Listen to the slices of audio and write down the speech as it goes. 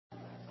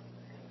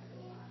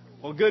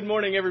Well, good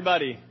morning,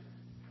 everybody.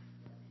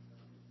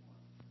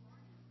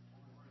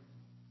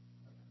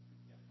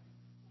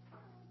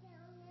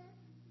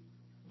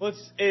 Well,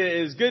 it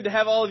is good to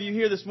have all of you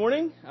here this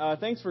morning.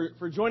 Thanks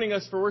for joining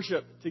us for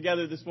worship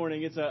together this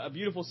morning. It's a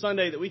beautiful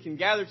Sunday that we can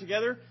gather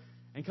together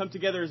and come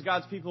together as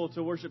God's people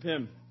to worship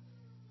Him.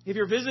 If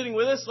you're visiting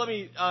with us, let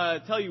me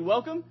tell you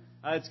welcome.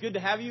 It's good to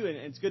have you, and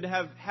it's good to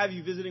have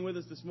you visiting with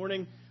us this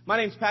morning. My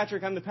name's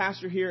Patrick. I'm the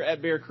pastor here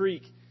at Bear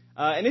Creek.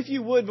 And if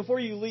you would, before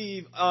you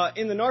leave,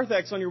 in the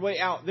narthex on your way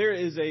out, there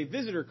is a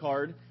visitor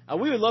card.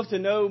 We would love to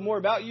know more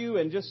about you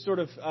and just sort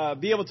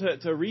of be able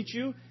to reach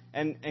you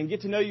and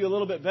get to know you a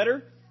little bit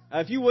better.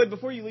 If you would,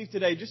 before you leave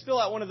today, just fill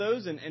out one of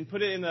those and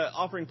put it in the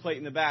offering plate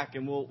in the back,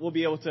 and we'll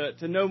be able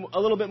to know a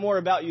little bit more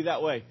about you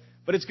that way.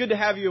 But it's good to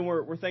have you, and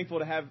we're thankful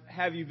to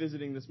have you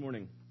visiting this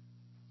morning.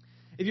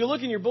 If you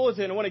look in your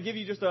bulletin, I want to give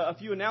you just a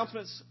few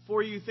announcements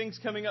for you, things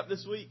coming up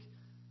this week.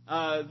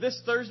 This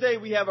Thursday,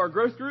 we have our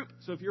growth group.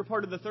 So if you're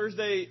part of the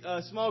Thursday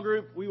small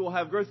group, we will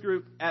have growth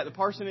group at the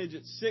parsonage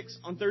at 6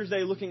 on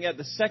Thursday, looking at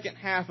the second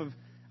half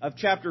of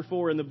chapter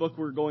 4 in the book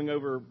we're going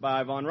over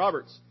by Von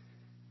Roberts.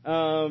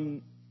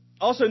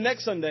 Also,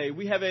 next Sunday,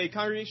 we have a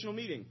congregational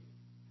meeting.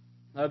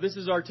 This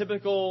is our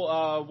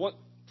typical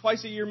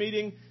twice-a-year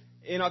meeting.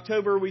 In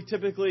October, we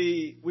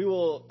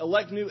will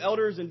elect new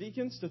elders and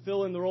deacons to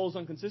fill in the roles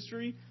on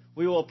consistory.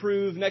 We will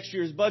approve next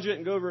year's budget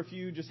and go over a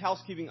few just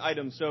housekeeping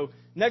items. So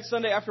next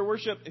Sunday after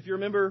worship, if you're a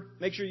member,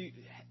 make sure you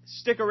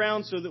stick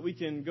around so that we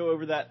can go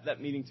over that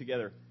meeting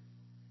together.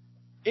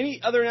 Any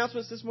other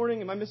announcements this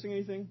morning? Am I missing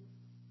anything?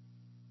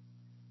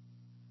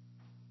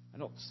 I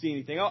don't see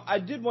anything. I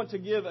did want to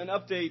give an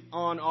update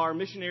on our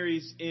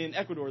missionaries in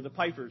Ecuador, the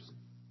Pipers.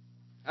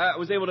 I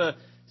was able to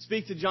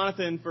speak to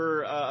Jonathan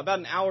for about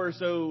an hour or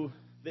so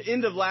the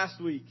end of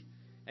last week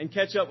and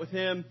catch up with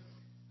him.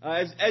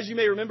 As you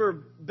may remember,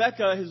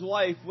 Becca, his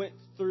wife, went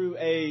through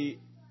a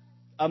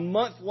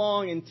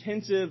month-long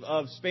intensive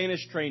of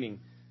Spanish training.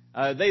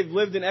 They've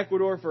lived in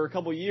Ecuador for a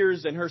couple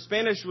years, and her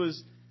Spanish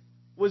was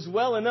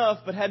well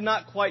enough, but had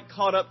not quite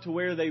caught up to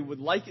where they would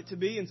like it to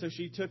be. And so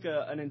she took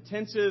an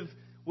intensive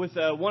with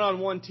a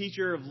one-on-one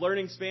teacher of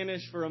learning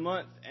Spanish for a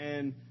month,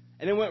 and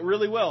it went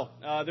really well.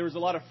 There was a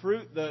lot of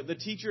fruit. The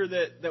teacher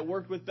that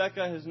worked with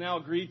Becca has now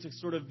agreed to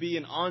sort of be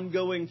an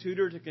ongoing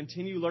tutor to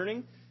continue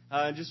learning.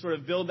 Just sort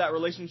of build that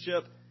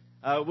relationship,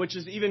 which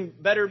is even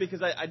better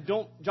because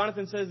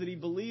Jonathan says that he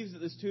believes that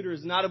this tutor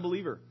is not a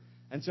believer.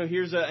 And so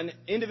here's an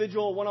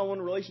individual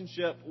one-on-one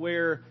relationship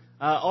where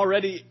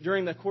already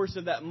during the course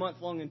of that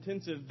month-long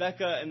intensive,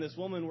 Becca and this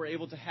woman were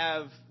able to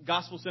have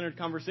gospel-centered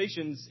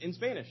conversations in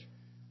Spanish.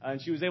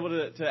 And she was able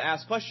to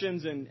ask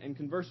questions and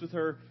converse with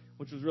her,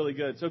 which was really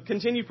good. So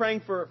continue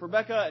praying for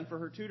Becca and for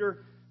her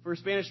tutor for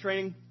Spanish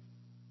training.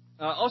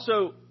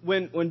 Also,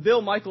 when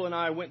Bill, Michael, and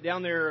I went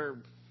down there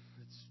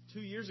 2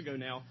 years ago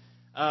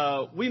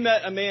now, we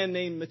met a man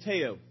named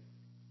Mateo.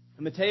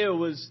 And Mateo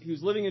was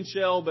living in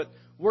Shell, but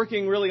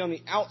working really on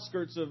the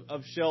outskirts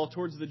of Shell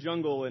towards the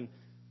jungle. And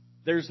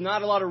there's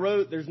not a lot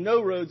of there's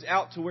no roads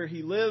out to where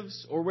he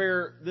lives or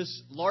where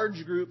this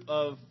large group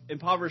of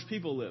impoverished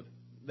people live.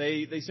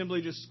 They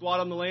simply just squat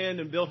on the land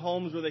and build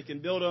homes where they can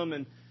build them,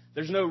 and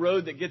there's no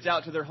road that gets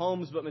out to their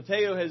homes. But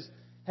Mateo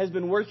has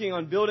been working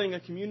on building a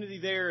community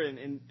there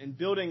and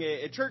building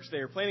a church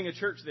there, planting a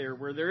church there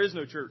where there is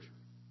no church.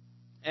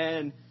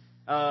 And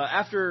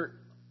after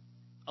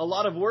a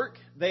lot of work,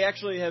 they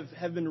actually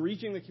have been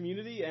reaching the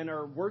community and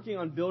are working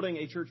on building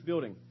a church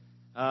building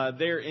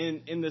there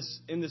in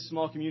this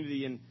small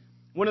community. And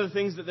one of the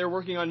things that they're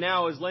working on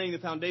now is laying the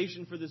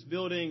foundation for this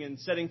building and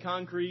setting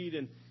concrete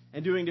and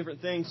doing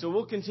different things. So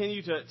we'll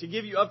continue to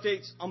give you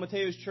updates on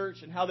Mateo's church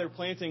and how they're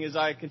planting as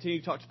I continue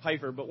to talk to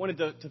Piper, but wanted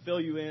to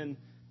fill you in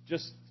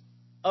just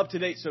up to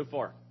date so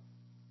far.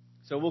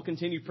 So we'll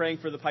continue praying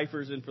for the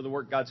Pipers and for the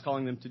work God's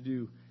calling them to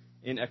do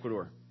in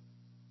Ecuador.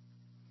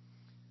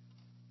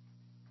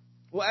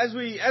 Well, as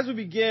we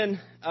begin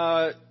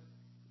our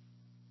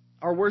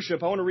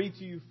worship, I want to read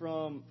to you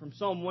from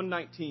Psalm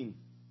 119.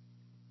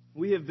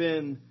 We have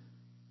been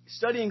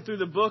studying through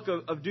the book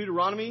of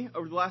Deuteronomy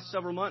over the last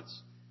several months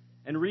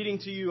and reading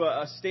to you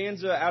a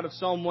stanza out of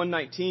Psalm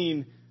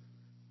 119.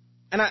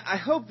 And I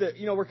hope that,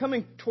 we're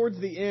coming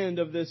towards the end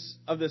of this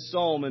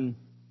psalm, and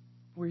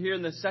we're here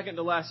in the second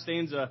to last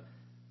stanza.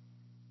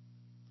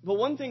 But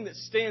one thing that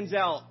stands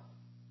out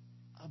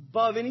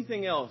above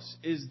anything else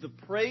is the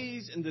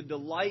praise and the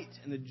delight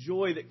and the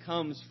joy that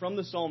comes from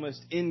the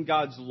psalmist in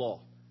God's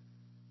law.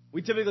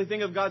 We typically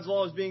think of God's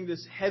law as being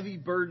this heavy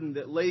burden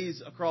that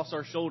lays across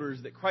our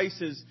shoulders that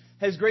Christ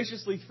has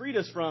graciously freed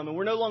us from, and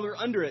we're no longer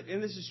under it.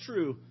 And this is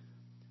true.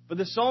 But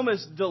the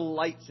psalmist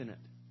delights in it.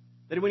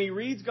 That when he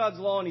reads God's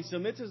law and he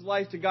submits his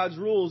life to God's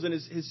rules and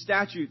his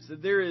statutes,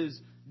 that there is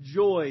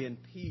joy and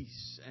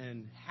peace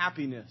and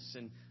happiness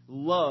and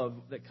love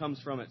that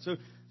comes from it.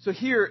 So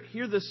hear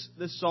this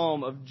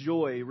psalm of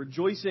joy,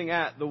 rejoicing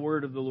at the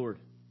word of the Lord.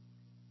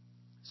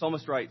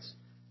 Psalmist writes,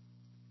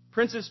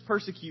 "Princes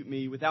persecute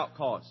me without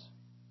cause,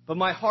 but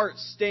my heart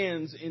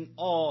stands in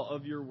awe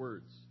of your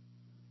words.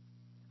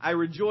 I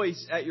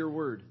rejoice at your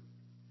word.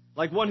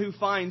 like one who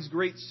finds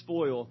great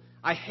spoil.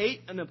 I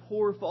hate and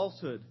abhor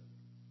falsehood,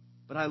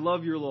 but I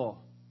love your law.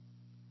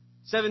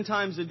 7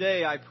 times a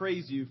day I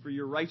praise you for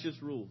your righteous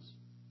rules.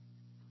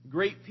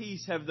 Great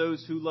peace have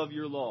those who love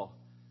your law.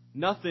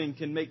 Nothing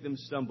can make them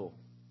stumble.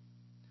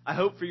 I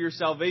hope for your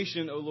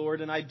salvation, O Lord,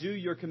 and I do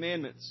your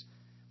commandments.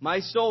 My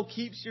soul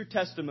keeps your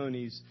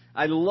testimonies.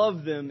 I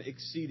love them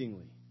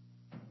exceedingly.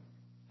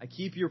 I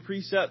keep your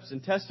precepts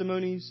and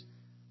testimonies,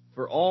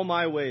 for all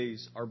my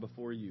ways are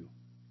before you.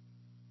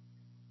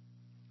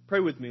 Pray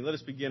with me. Let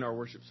us begin our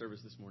worship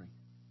service this morning.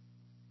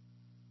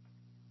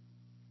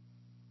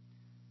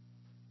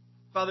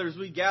 Father, as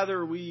we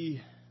gather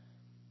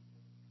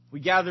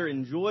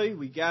in joy,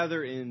 we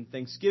gather in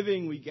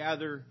thanksgiving, we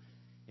gather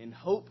in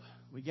hope,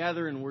 we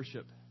gather in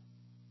worship.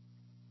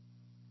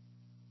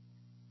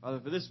 Father,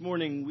 for this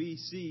morning, we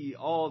see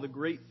all the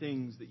great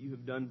things that you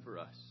have done for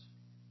us.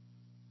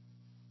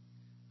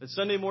 The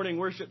Sunday morning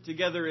worship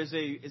together is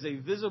a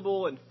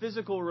visible and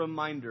physical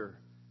reminder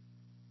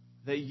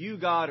that you,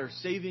 God, are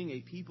saving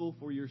a people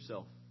for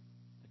yourself,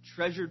 a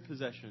treasured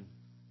possession,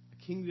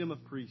 a kingdom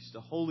of priests,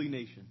 a holy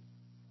nation,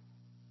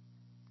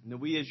 and that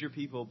we as your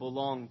people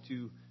belong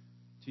to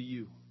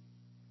you.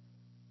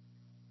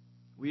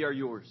 We are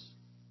yours.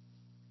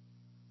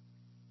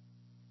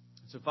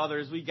 So, Father,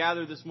 as we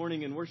gather this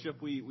morning in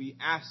worship, we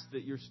ask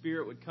that your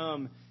Spirit would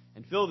come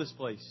and fill this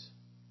place.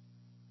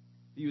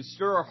 That you would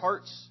stir our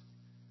hearts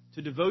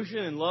to devotion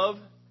and love.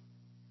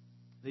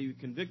 That you would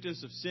convict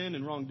us of sin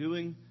and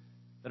wrongdoing.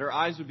 That our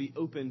eyes would be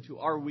open to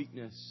our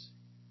weakness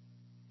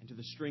and to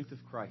the strength of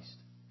Christ.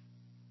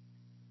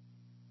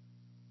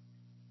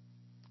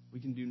 We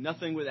can do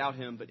nothing without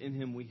him, but in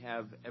him we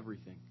have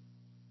everything.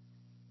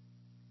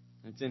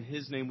 And it's in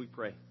his name we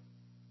pray.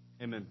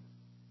 Amen.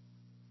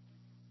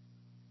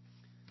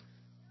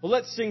 Well,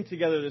 let's sing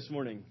together this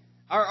morning.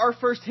 Our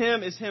first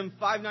hymn is hymn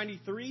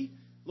 593,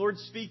 Lord,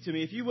 Speak to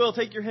Me. If you will,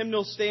 take your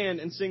hymnal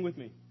stand and sing with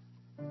me.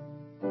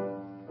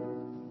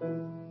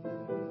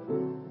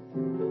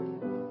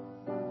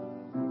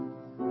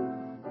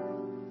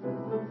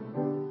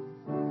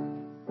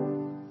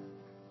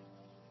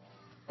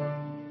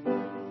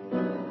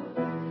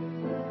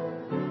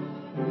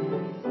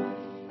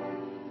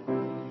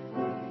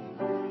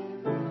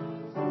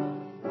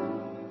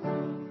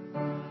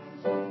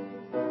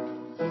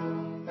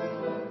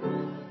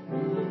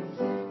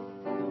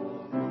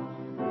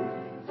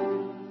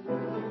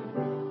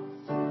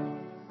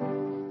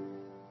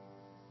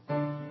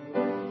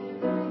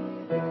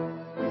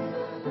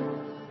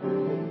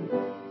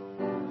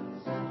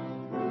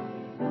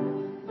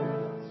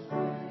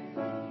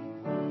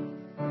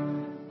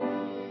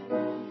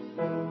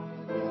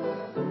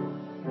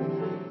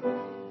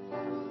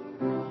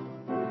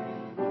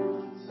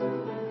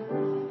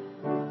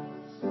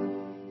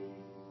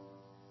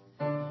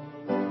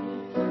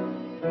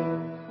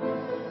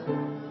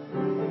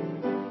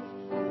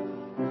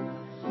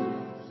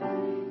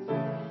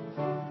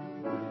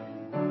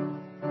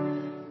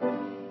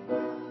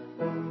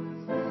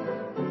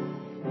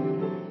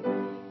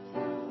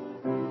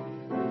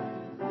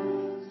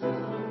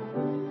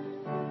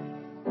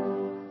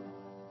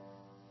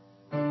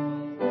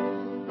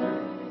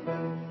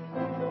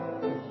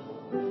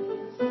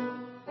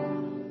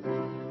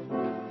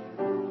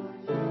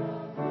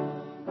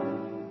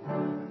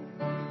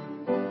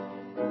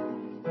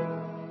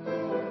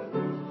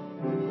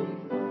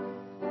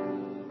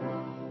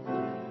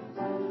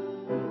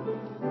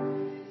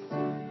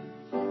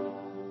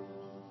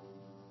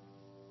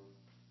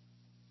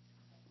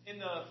 In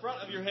the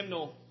front of your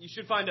hymnal, you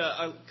should find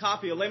a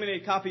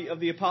laminated copy of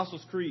the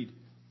Apostles' Creed.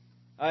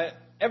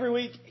 Every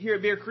week here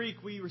at Bear Creek,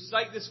 we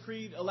recite this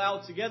creed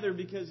aloud together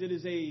because it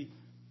is a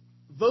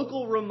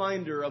vocal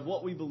reminder of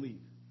what we believe.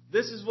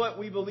 This is what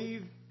we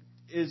believe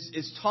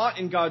is taught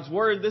in God's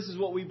Word. This is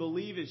what we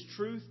believe is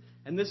truth.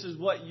 And this is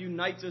what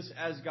unites us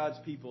as God's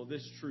people,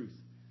 this truth.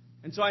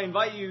 And so I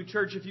invite you,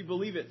 church, if you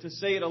believe it, to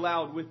say it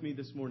aloud with me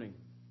this morning.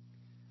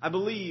 I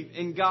believe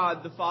in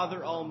God, the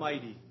Father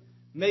Almighty,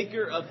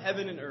 maker of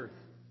heaven and earth,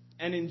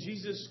 and in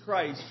Jesus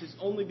Christ, his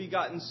only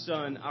begotten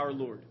Son, our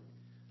Lord,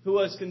 who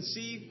was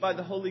conceived by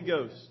the Holy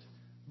Ghost,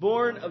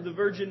 born of the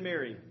Virgin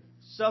Mary,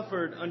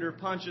 suffered under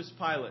Pontius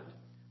Pilate,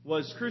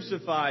 was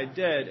crucified,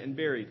 dead, and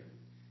buried.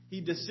 He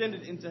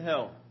descended into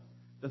hell.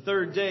 The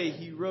third day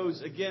he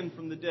rose again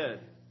from the dead.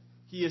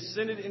 He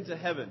ascended into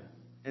heaven,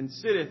 and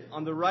sitteth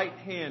on the right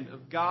hand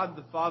of God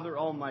the Father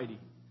Almighty.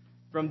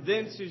 From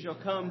thence he shall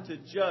come to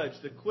judge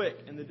the quick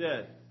and the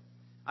dead.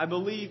 I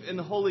believe in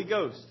the Holy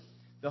Ghost,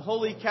 the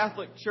Holy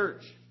Catholic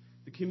Church,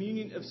 the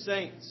communion of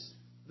saints,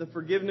 the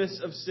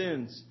forgiveness of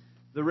sins,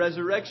 the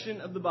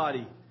resurrection of the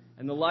body,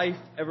 and the life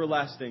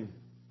everlasting.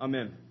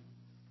 Amen.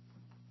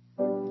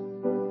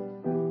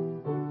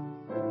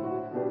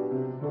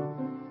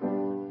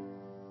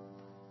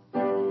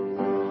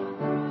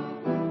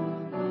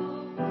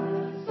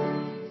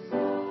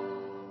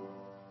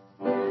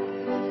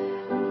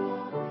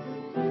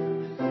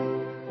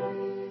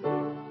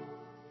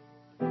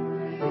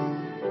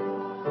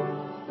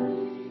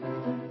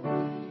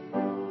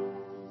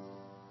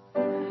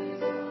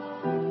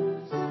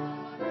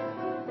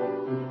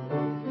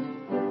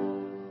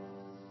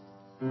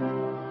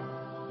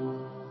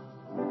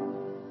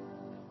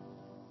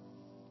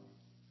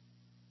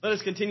 Let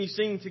us continue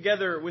singing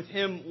together with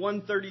hymn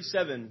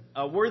 137,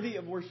 Worthy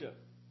of Worship.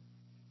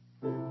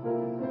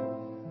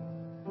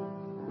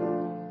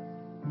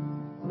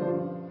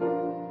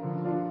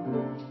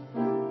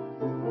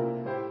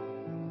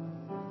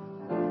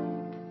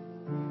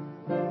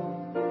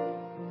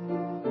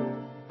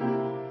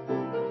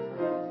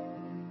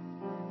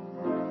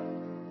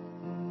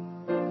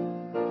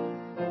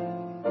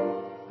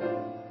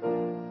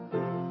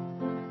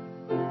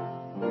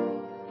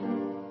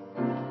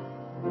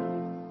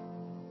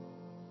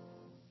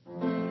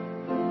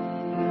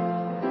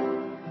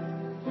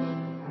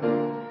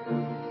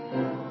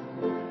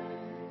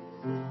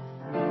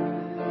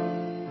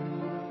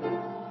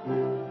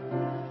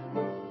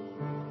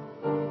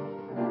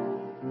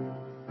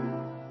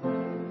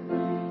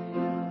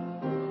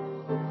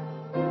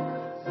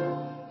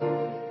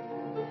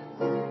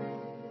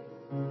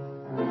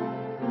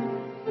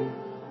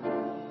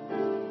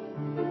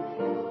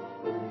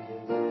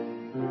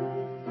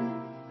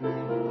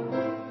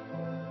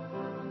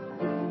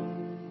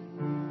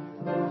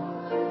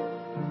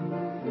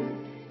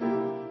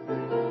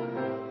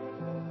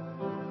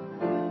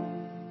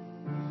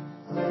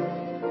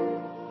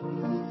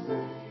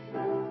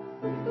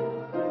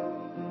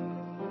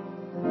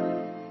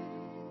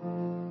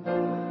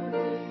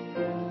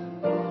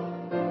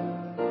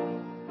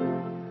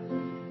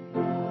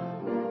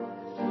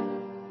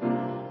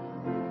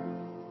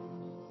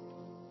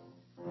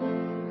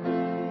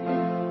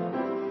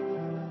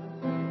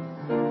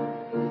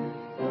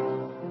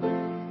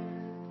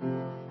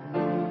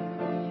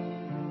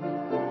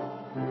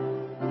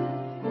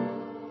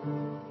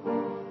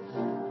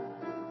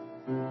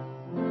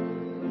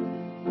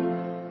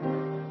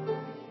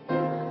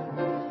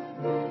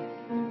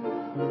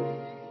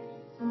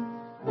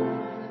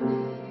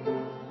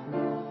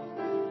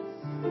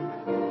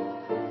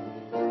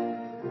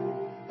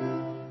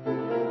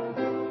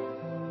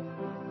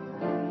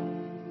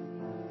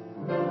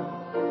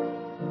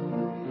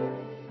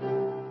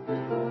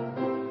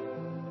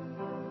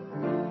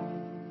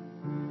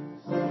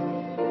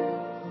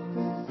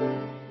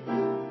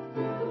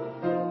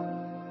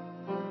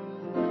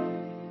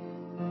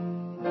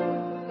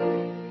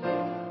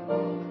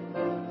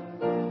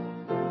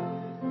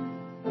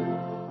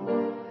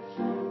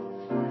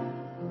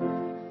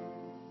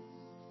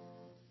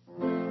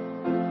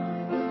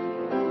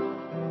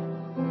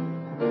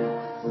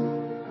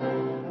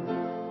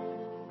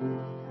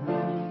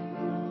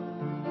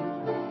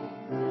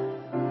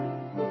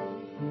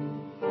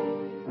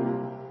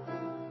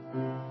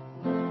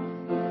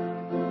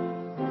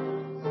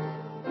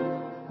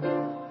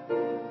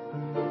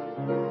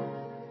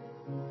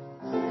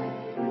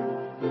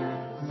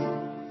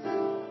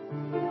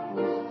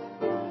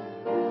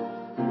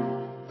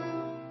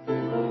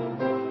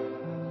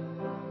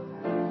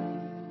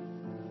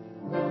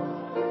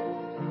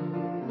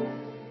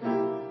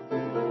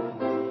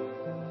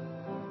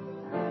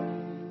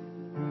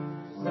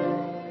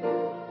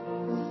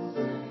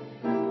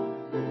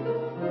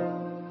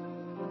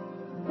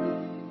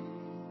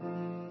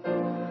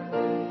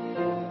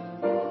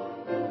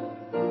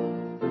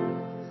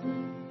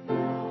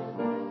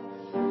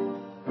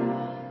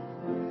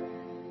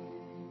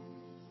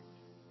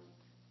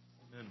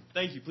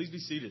 Thank you. Please be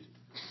seated.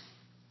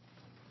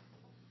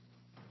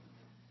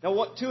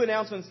 Now, two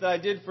announcements that I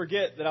did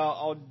forget that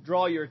I'll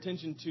draw your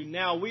attention to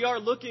now. We are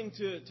looking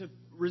to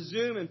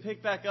resume and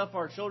pick back up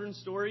our children's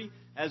story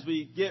as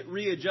we get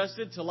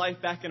readjusted to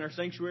life back in our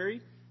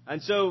sanctuary.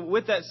 And so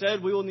with that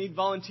said, we will need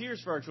volunteers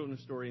for our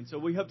children's story. And so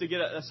we hope to get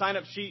a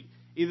sign-up sheet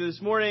either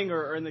this morning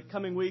or in the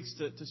coming weeks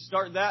to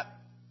start that.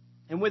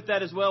 And with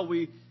that as well,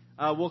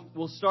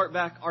 we'll start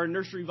back our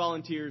nursery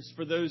volunteers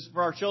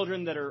for our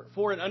children that are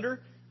 4 and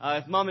under.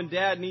 If mom and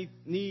dad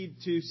need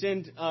to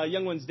send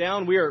young ones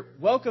down, we are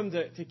welcome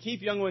to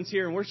keep young ones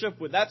here in worship.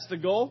 That's the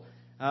goal.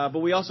 But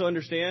we also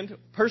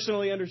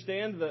personally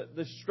understand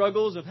the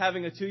struggles of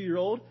having a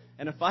 2-year-old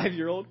and a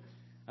 5-year-old.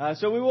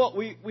 So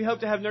we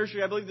hope to have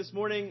nursery. I believe this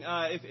morning,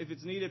 if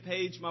it's needed,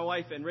 Paige, my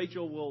wife, and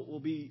Rachel will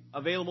be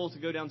available to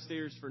go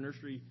downstairs for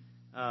nursery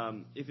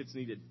if it's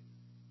needed.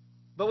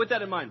 But with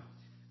that in mind,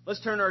 let's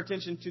turn our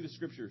attention to the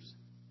Scriptures.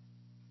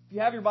 If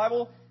you have your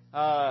Bible,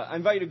 I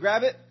invite you to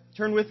grab it.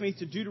 Turn with me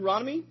to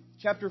Deuteronomy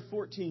chapter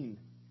 14.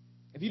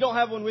 If you don't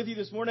have one with you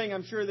this morning,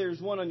 I'm sure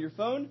there's one on your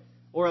phone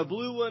or a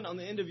blue one on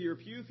the end of your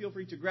pew. Feel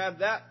free to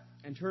grab that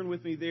and turn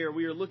with me there.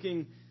 We are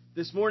looking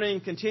this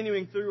morning,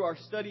 continuing through our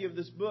study of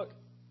this book,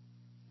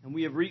 and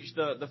we have reached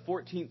the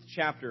 14th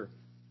chapter,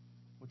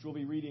 which we'll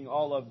be reading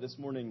all of this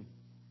morning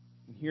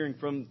and hearing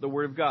from the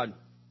Word of God.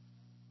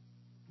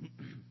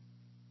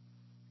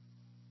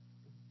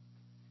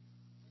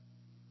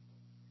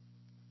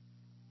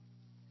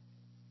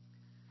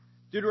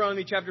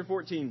 Deuteronomy chapter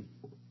 14,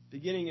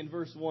 beginning in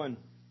verse 1.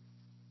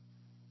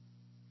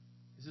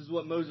 This is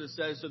what Moses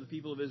says to the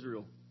people of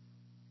Israel.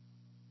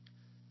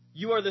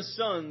 You are the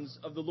sons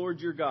of the Lord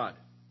your God.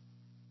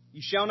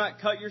 You shall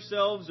not cut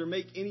yourselves or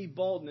make any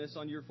baldness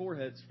on your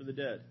foreheads for the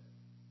dead.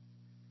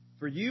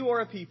 For you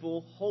are a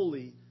people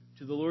holy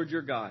to the Lord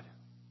your God.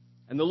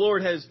 And the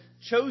Lord has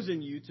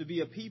chosen you to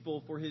be a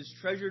people for His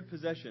treasured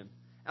possession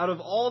out of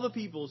all the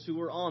peoples who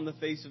were on the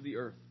face of the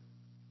earth.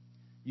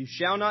 You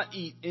shall not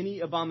eat any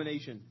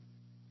abomination.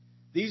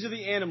 These are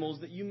the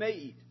animals that you may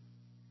eat: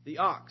 the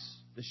ox,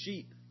 the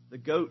sheep, the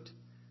goat,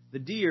 the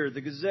deer,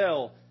 the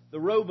gazelle, the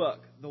roebuck,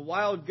 the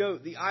wild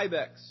goat, the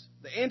ibex,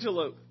 the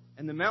antelope,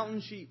 and the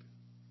mountain sheep.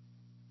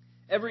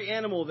 Every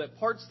animal that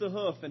parts the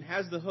hoof and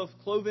has the hoof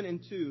cloven in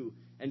two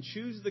and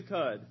chews the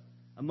cud,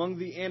 among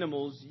the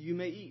animals you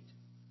may eat.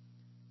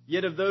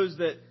 Yet of those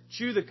that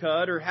chew the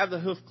cud or have the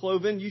hoof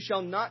cloven, you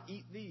shall not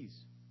eat these: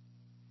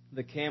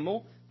 the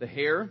camel, the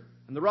hare,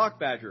 and the rock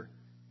badger,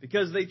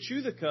 because they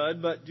chew the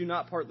cud but do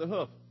not part the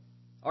hoof,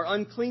 are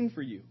unclean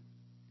for you.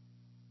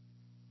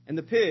 And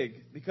the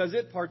pig, because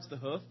it parts the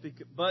hoof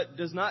but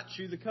does not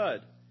chew the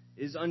cud,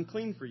 is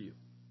unclean for you.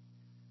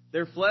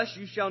 Their flesh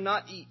you shall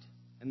not eat,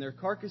 and their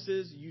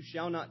carcasses you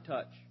shall not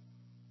touch.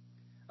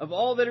 Of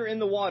all that are in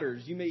the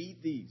waters you may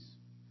eat these.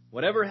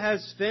 Whatever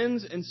has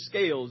fins and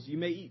scales you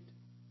may eat.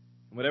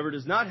 And whatever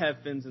does not have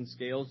fins and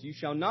scales you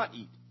shall not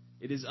eat.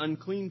 It is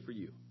unclean for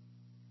you.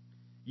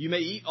 You may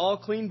eat all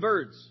clean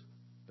birds,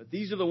 but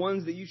these are the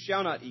ones that you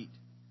shall not eat: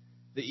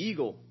 the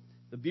eagle,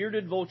 the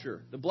bearded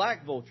vulture, the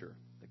black vulture,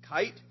 the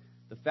kite,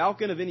 the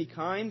falcon of any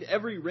kind,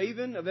 every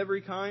raven of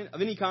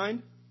any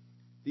kind,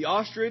 the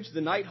ostrich,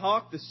 the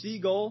nighthawk, the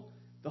seagull,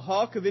 the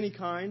hawk of any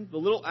kind, the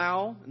little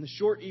owl, and the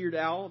short-eared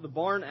owl, the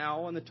barn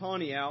owl, and the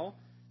tawny owl,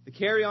 the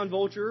carrion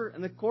vulture,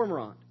 and the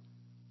cormorant,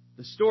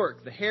 the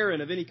stork, the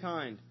heron of any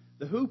kind,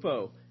 the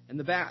hoopoe, and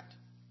the bat.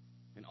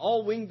 And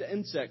all winged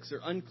insects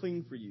are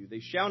unclean for you.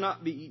 They shall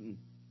not be eaten.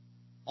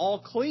 All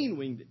clean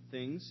winged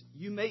things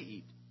you may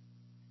eat.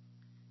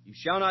 You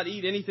shall not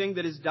eat anything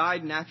that is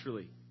died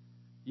naturally.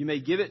 You may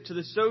give it to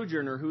the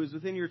sojourner who is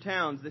within your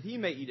towns, that he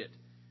may eat it,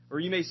 or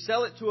you may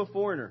sell it to a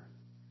foreigner.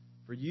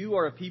 For you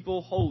are a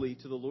people holy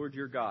to the Lord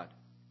your God.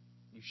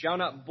 You shall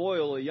not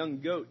boil a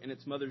young goat in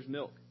its mother's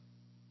milk.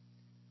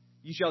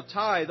 You shall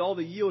tithe all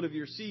the yield of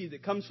your seed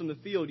that comes from the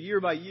field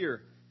year by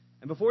year.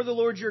 And before the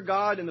Lord your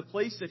God, in the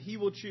place that He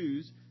will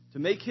choose to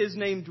make His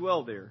name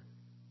dwell there,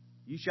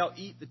 you shall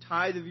eat the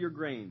tithe of your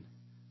grain,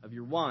 of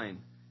your wine,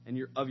 and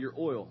of your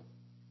oil,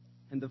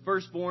 and the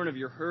firstborn of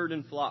your herd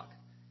and flock,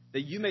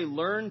 that you may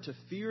learn to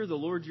fear the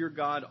Lord your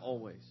God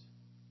always.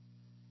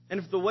 And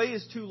if the way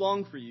is too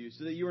long for you,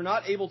 so that you are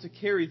not able to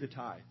carry the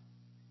tithe,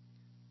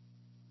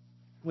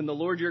 when the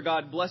Lord your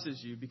God blesses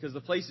you, because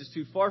the place is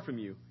too far from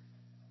you,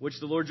 which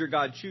the Lord your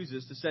God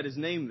chooses to set His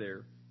name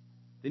there,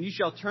 then you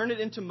shall turn it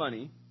into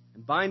money,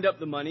 and bind up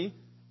the money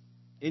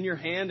in your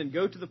hand, and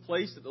go to the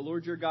place that the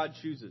Lord your God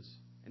chooses,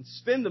 and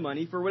spend the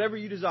money for whatever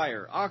you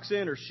desire: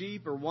 oxen or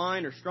sheep or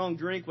wine or strong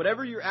drink,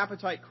 whatever your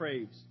appetite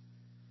craves.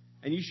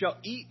 And you shall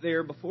eat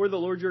there before the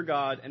Lord your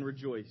God and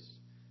rejoice,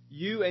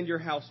 you and your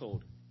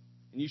household.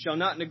 And you shall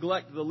not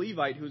neglect the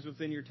Levite who is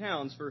within your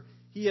towns, for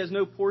he has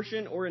no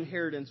portion or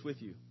inheritance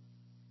with you.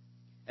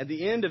 At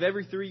the end of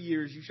every 3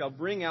 years you shall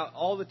bring out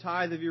all the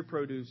tithe of your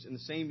produce in the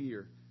same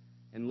year,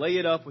 and lay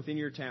it up within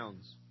your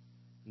towns.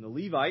 And the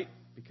Levite,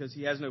 because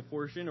he has no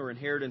portion or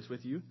inheritance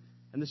with you,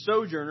 and the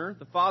sojourner,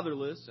 the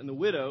fatherless, and the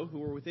widow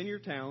who are within your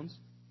towns,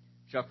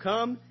 shall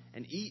come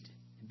and eat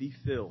and be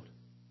filled,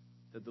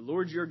 that the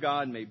Lord your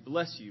God may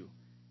bless you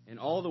in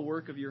all the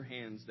work of your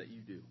hands that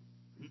you do.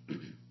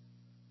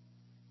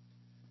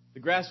 The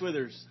grass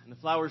withers and the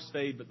flowers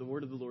fade, but the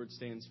word of the Lord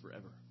stands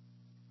forever.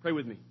 Pray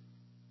with me.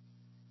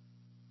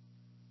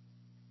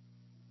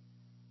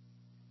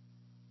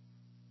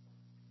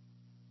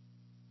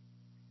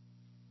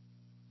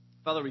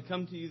 Father, we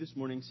come to you this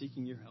morning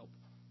seeking your help.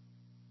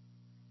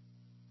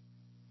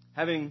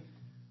 Having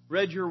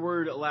read your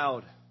word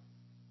aloud,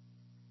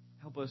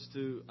 help us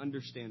to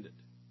understand it.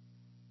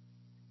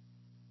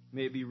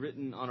 May it be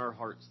written on our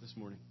hearts this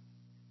morning.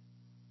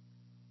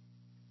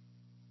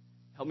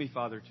 Help me,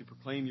 Father, to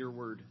proclaim your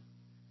word,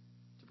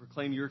 to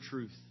proclaim your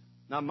truth.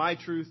 Not my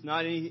truth,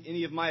 not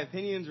any of my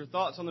opinions or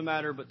thoughts on the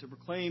matter, but to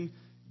proclaim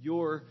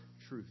your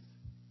truth,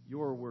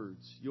 your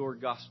words, your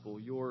gospel,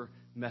 your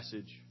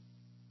message.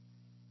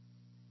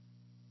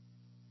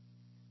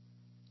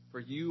 For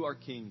you are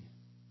King.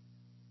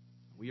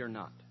 We are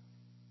not.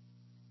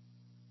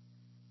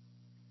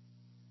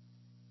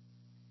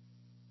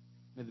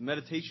 May the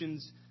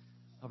meditations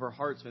of our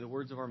hearts, may the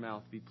words of our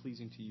mouth be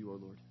pleasing to you, O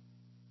Lord.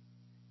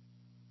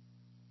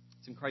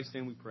 It's in Christ's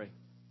name we pray.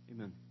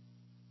 Amen.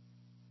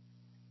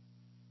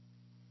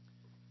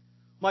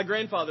 My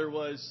grandfather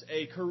was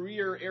a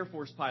career Air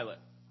Force pilot.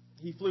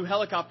 He flew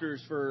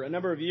helicopters for a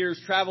number of years,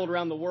 traveled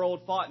around the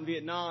world, fought in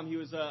Vietnam.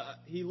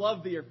 He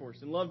loved the Air Force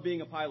and loved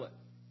being a pilot.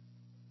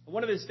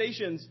 One of his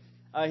stations,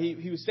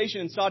 he was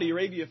stationed in Saudi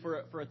Arabia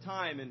for a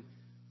time, and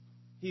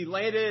he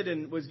landed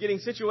and was getting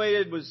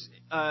situated, was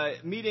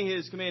meeting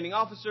his commanding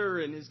officer,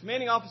 and his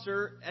commanding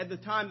officer, at the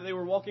time that they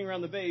were walking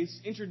around the base,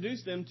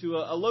 introduced them to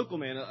a local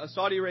man, a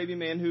Saudi Arabian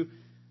man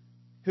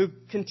who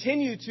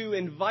continued to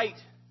invite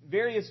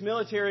various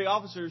military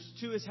officers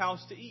to his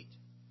house to eat.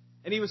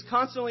 And he was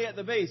constantly at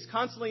the base,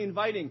 constantly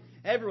inviting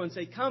everyone,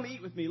 say, come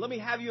eat with me, let me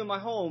have you in my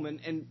home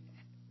and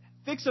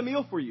fix a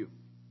meal for you.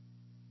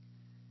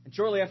 And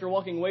shortly after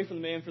walking away from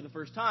the man for the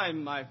first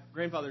time, my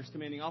grandfather's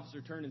commanding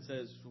officer turned and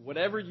says,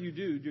 "Whatever you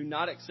do, do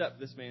not accept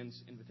this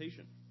man's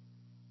invitation.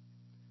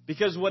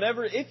 Because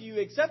if you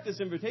accept this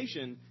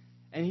invitation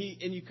and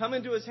you come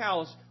into his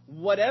house,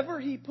 whatever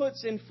he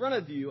puts in front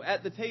of you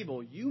at the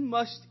table, you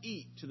must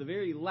eat to the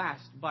very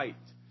last bite,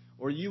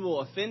 or you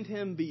will offend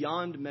him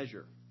beyond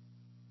measure."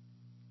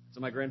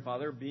 So my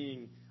grandfather,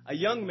 being a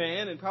young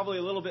man and probably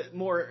a little bit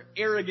more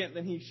arrogant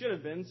than he should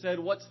have been, said,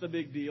 "What's the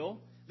big deal?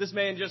 This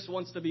man just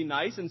wants to be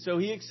nice." And so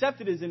he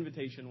accepted his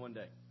invitation one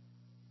day.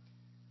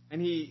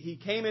 And he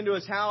came into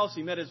his house,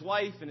 he met his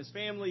wife and his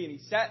family, and he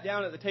sat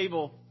down at the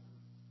table.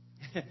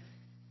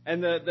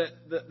 And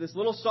this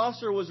little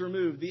saucer was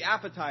removed, the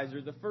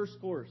appetizer, the first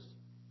course.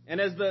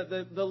 And as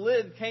the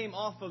lid came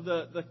off of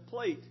the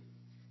plate,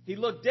 he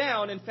looked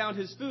down and found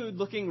his food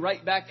looking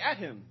right back at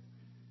him,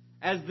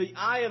 as the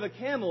eye of a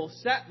camel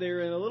sat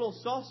there in a little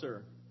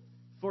saucer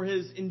for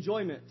his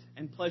enjoyment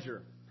and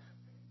pleasure.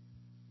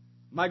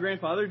 My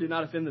grandfather did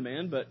not offend the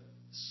man, but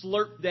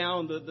slurped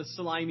down the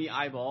slimy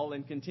eyeball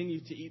and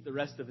continued to eat the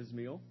rest of his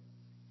meal.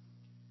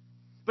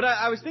 But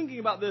I was thinking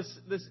about this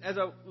as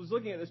I was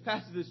looking at this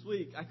passage this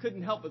week. I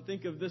couldn't help but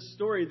think of this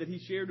story that he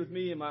shared with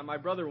me and my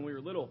brother when we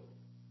were little.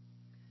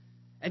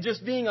 And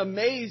just being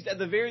amazed at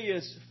the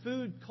various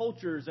food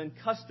cultures and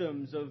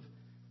customs of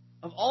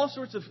all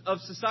sorts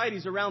of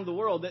societies around the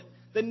world,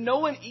 that no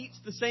one eats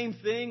the same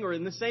thing or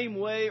in the same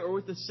way or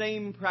with the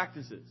same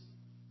practices.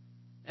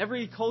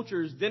 Every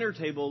culture's dinner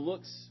table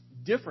looks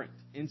different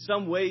in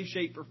some way,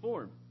 shape, or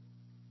form.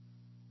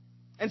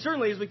 And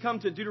certainly as we come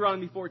to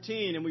Deuteronomy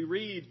 14 and we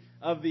read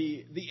of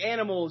the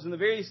animals and the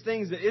various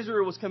things that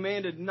Israel was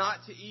commanded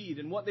not to eat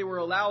and what they were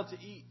allowed to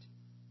eat.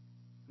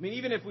 I mean,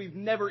 even if we've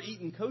never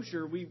eaten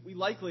kosher, we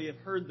likely have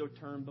heard the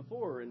term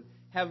before and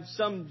have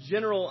some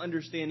general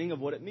understanding of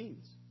what it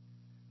means.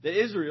 That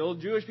Israel,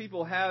 Jewish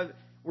people,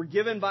 were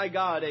given by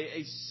God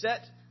a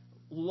set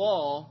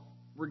law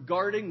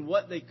regarding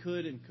what they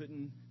could and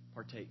couldn't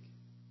partake,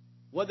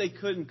 what they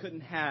could and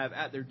couldn't have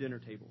at their dinner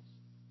tables.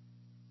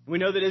 We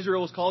know that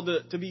Israel was called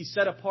to be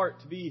set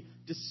apart, to be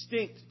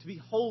distinct, to be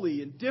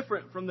holy and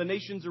different from the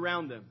nations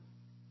around them.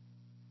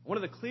 One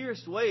of the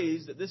clearest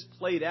ways that this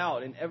played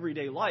out in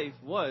everyday life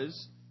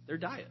was their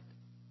diet.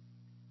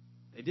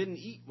 They didn't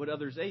eat what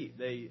others ate.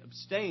 They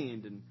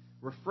abstained and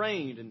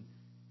refrained and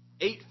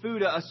ate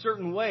food a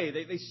certain way.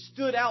 They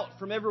stood out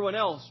from everyone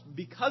else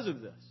because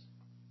of this.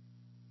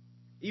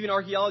 Even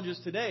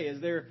archaeologists today, as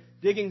they're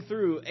digging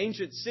through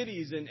ancient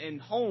cities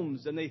and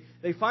homes, and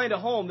they find a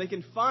home, they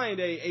can find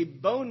a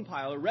bone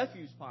pile, a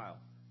refuse pile.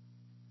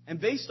 And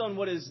based on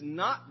what is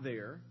not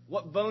there,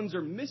 what bones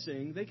are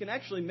missing, they can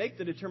actually make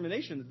the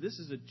determination that this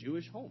is a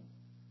Jewish home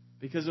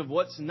because of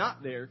what's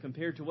not there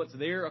compared to what's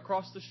there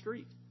across the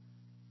street.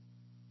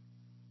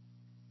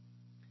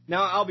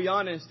 Now, I'll be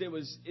honest,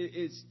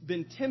 it's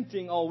been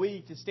tempting all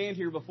week to stand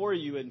here before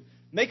you and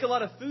make a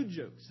lot of food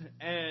jokes.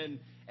 And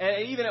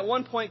even at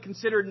one point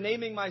considered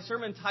naming my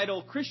sermon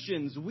title,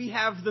 "Christians, We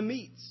Have the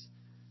Meats,"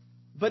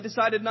 but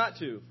decided not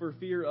to for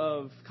fear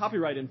of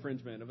copyright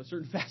infringement of a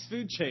certain fast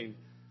food chain.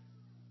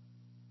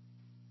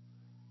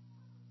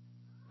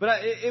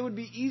 But it would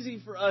be easy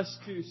for us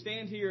to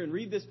stand here and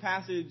read this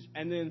passage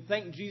and then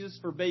thank Jesus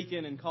for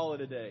bacon and call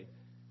it a day.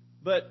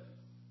 But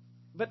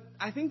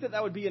I think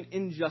that would be an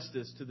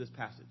injustice to this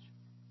passage.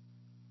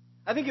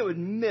 I think it would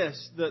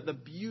miss the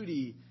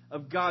beauty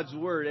of God's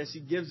Word as He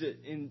gives it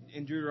in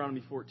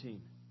Deuteronomy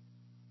 14.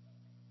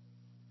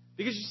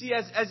 Because you see,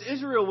 as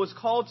Israel was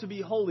called to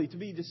be holy, to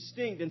be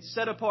distinct and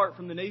set apart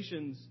from the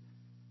nations,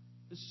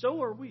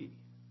 so are we.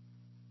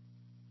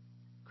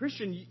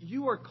 Christian,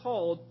 you are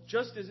called,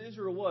 just as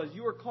Israel was,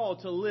 you are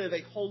called to live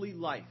a holy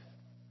life.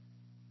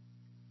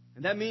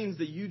 And that means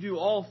that you do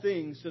all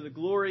things to the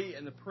glory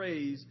and the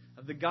praise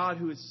of the God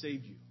who has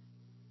saved you.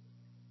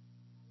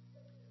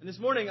 And this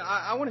morning,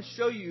 I want to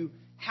show you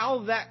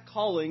how that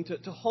calling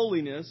to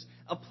holiness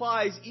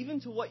applies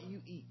even to what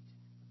you eat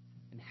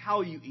and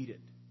how you eat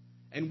it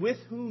and with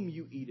whom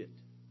you eat it.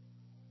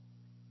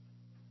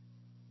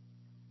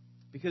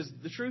 Because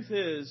the truth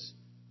is,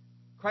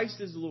 Christ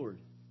is Lord.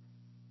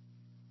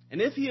 And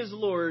if He is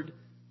Lord,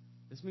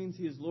 this means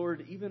He is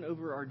Lord even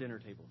over our dinner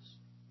tables.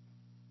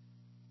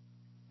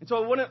 And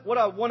so what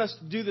I want us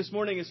to do this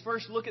morning is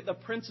first look at the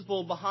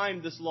principle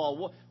behind this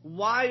law.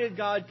 Why did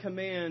God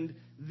command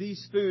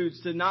these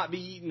foods to not be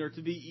eaten or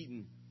to be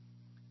eaten?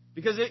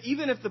 Because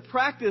even if the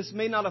practice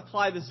may not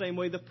apply the same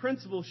way, the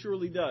principle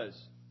surely does.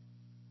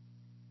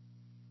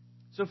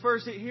 So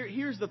first,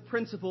 here's the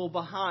principle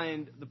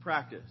behind the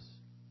practice.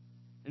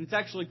 And it's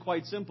actually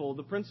quite simple.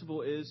 The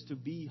principle is to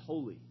be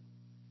holy.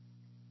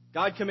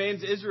 God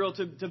commands Israel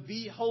to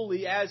be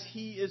holy as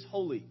He is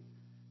holy.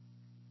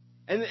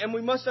 And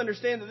we must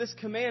understand that this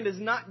command is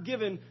not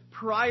given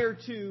prior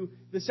to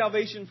the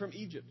salvation from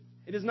Egypt.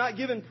 It is not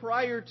given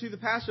prior to the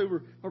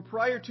Passover or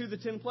prior to the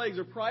 10 plagues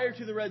or prior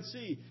to the Red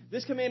Sea.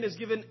 This command is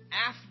given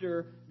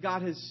after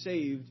God has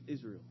saved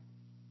Israel.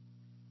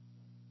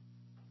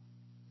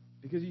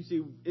 Because you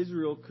see,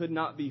 Israel could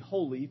not be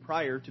holy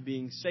prior to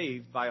being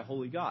saved by a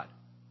holy God.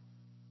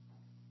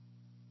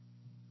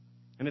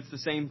 And it's the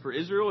same for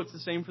Israel. It's the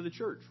same for the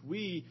church.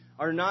 We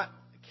are not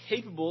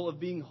capable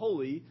of being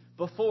holy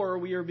before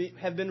we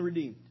have been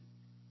redeemed.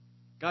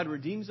 God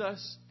redeems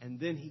us, and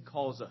then He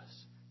calls us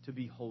to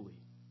be holy.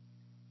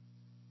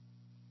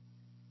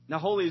 Now,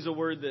 holy is a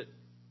word that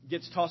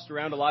gets tossed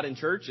around a lot in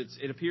church.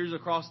 It appears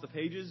across the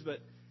pages, but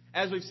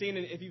as we've seen,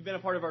 if you've been a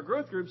part of our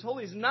growth groups,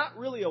 holy is not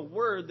really a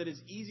word that is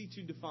easy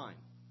to define.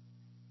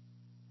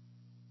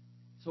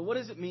 So what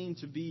does it mean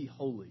to be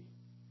holy?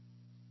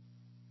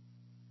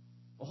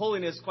 Well,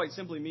 holiness quite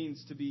simply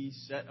means to be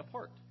set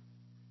apart,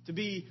 to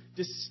be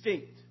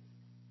distinct,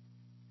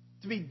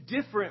 to be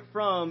different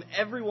from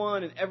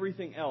everyone and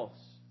everything else,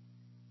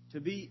 to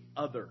be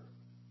other.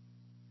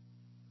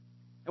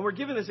 And we're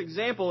given this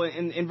example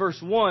in verse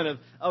 1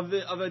 of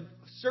a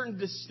certain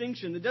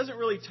distinction that doesn't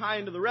really tie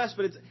into the rest,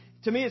 but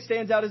to me it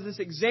stands out as this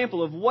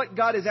example of what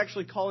God is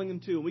actually calling them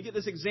to. And we get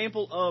this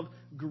example of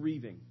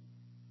grieving.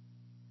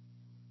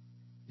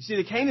 You see,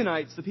 the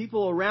Canaanites, the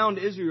people around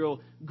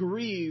Israel,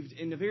 grieved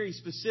in a very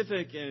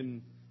specific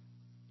and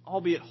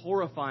albeit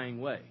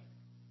horrifying way.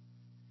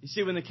 You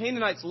see, when the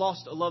Canaanites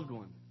lost a loved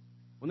one,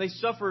 when they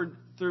suffered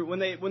through, when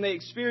they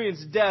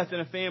experienced death in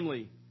a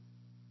family,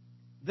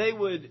 they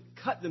would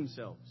cut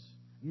themselves,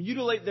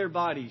 mutilate their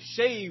bodies,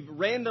 shave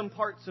random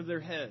parts of their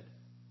head.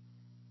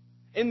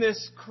 In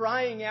this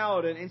crying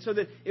out, and so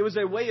that it was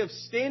a way of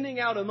standing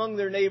out among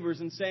their neighbors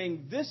and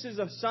saying, this is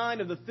a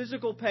sign of the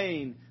physical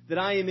pain that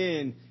I am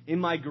in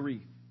my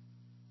grief.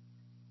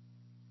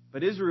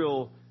 But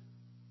Israel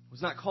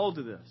was not called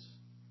to this.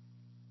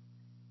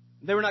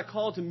 They were not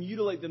called to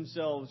mutilate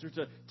themselves or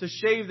to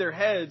shave their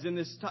heads in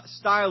this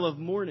style of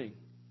mourning,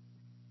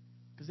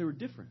 because they were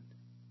different.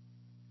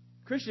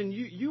 Christian,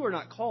 you are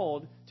not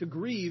called to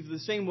grieve the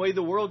same way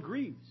the world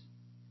grieves.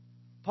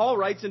 Paul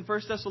writes in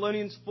 1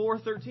 Thessalonians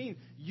 4:13,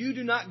 you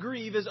do not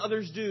grieve as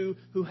others do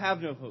who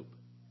have no hope.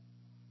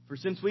 For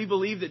since we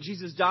believe that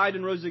Jesus died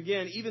and rose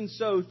again, even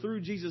so through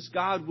Jesus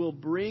God will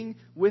bring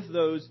with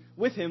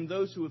Him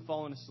those who have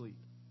fallen asleep.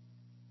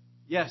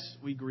 Yes,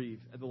 we grieve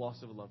at the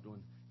loss of a loved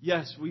one.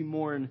 Yes, we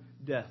mourn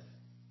death.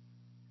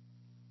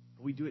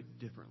 But we do it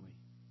differently.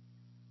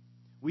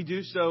 We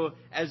do so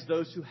as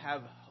those who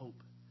have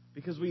hope,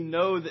 because we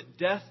know that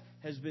death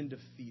has been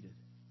defeated.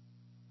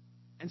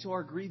 And so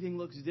our grieving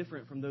looks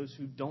different from those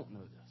who don't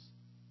know this.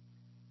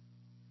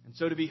 And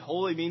so to be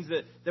holy means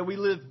that we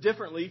live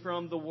differently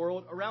from the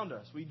world around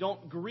us. We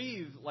don't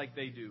grieve like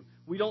they do.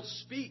 We don't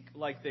speak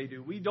like they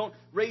do. We don't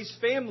raise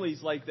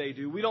families like they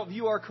do. We don't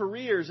view our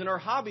careers and our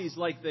hobbies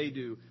like they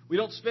do. We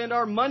don't spend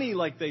our money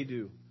like they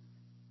do.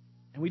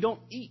 And we don't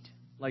eat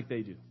like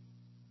they do.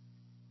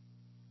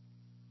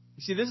 You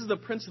see, this is the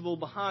principle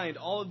behind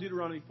all of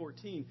Deuteronomy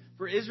 14.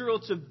 For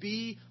Israel to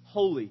be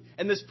holy.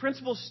 And this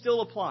principle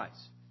still applies.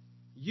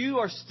 You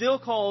are still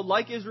called,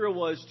 like Israel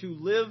was, to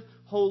live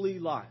holy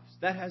lives.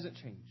 That hasn't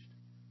changed.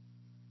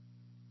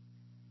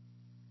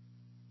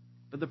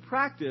 But the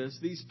practice,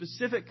 these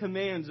specific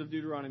commands of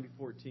Deuteronomy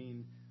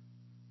 14,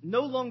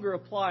 no longer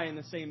apply in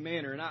the same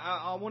manner. And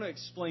I want to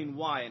explain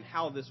why and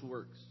how this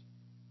works.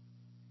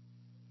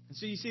 And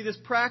so you see this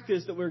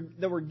practice that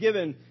we're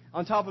given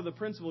on top of the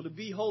principle to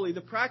be holy.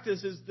 The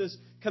practice is this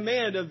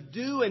command of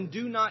do and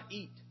do not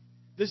eat.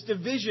 This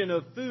division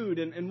of food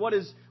and what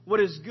is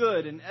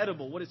good and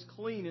edible, what is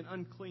clean and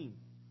unclean.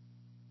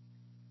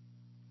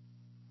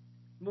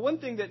 But one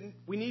thing that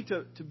we need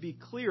to be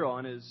clear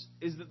on is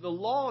that the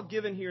law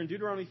given here in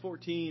Deuteronomy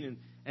 14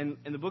 and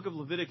the book of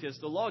Leviticus,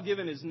 the law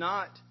given is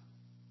not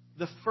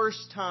the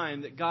first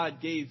time that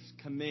God gave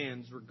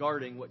commands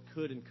regarding what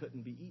could and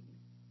couldn't be eaten.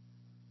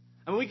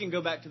 I mean, we can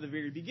go back to the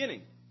very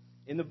beginning,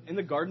 in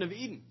the Garden of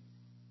Eden.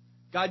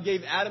 God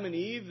gave Adam and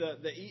Eve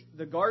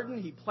the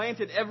garden. He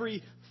planted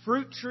every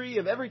fruit tree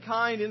of every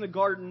kind in the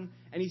garden,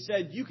 and He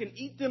said, you can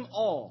eat them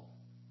all,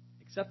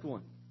 except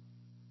one.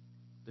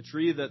 The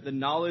tree of the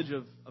knowledge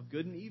of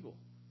good and evil.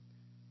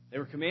 They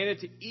were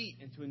commanded to eat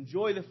and to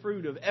enjoy the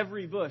fruit of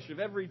every bush, of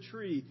every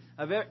tree,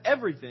 of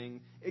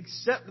everything,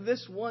 except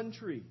this one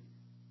tree.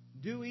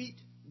 Do eat,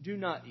 do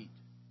not eat.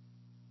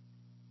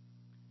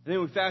 And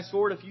then we fast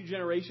forward a few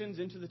generations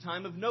into the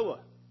time of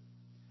Noah.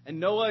 And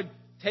Noah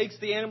takes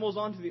the animals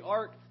onto the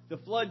ark. The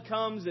flood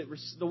comes,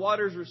 the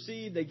waters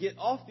recede, they get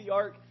off the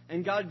ark,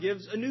 and God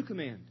gives a new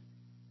command.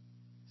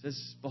 He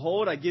says,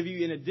 behold, I give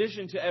you in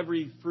addition to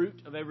every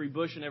fruit of every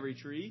bush and every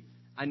tree,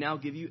 I now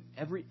give you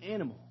every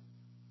animal.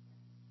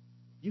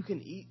 You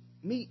can eat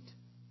meat.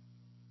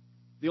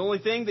 The only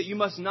thing that you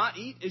must not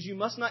eat is you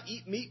must not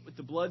eat meat with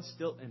the blood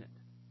still in it.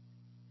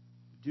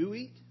 Do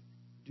eat,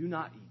 do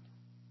not eat.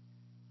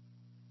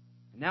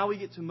 And now we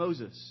get to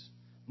Moses.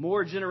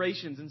 More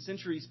generations and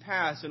centuries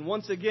pass, and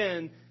once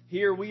again,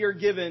 here we are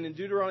given in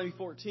Deuteronomy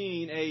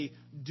 14 a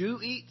do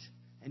eat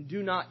and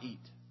do not eat.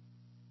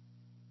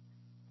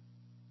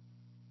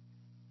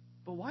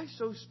 But why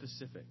so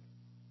specific?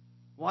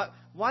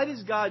 Why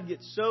does God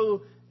get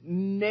so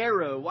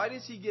narrow? Why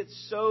does He get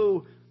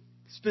so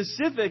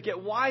specific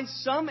at why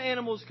some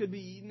animals could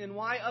be eaten and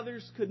why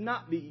others could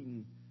not be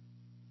eaten?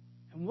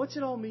 And what's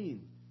it all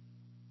mean?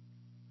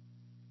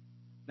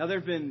 Now, there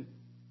have been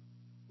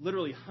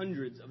literally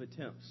hundreds of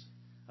attempts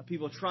of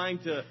people trying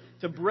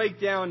to break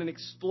down and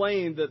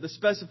explain the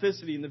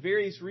specificity and the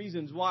various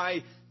reasons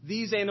why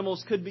these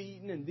animals could be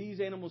eaten and these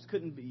animals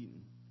couldn't be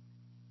eaten.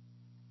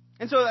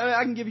 And so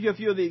I can give you a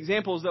few of the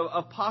examples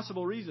of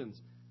possible reasons.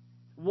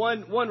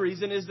 One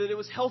reason is that it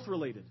was health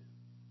related.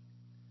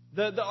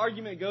 The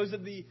argument goes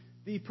that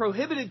the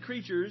prohibited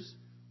creatures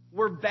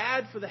were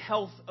bad for the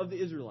health of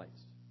the Israelites,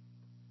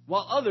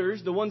 while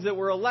others, the ones that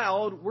were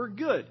allowed, were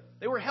good.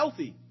 They were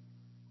healthy.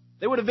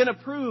 They would have been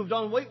approved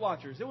on Weight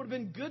Watchers. It would have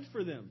been good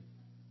for them.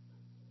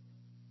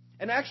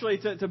 And actually,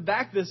 to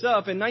back this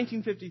up, in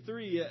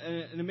 1953,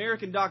 an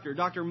American doctor,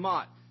 Dr.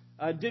 Mott,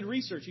 did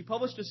research. He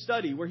published a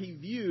study where he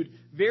viewed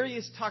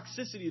various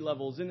toxicity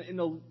levels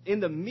in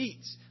the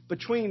meats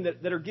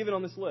that are given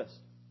on this list.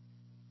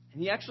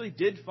 And he actually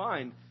did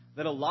find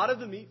that a lot of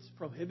the meats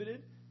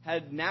prohibited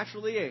had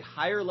naturally a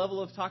higher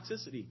level of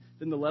toxicity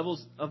than the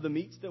levels of the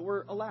meats that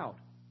were allowed.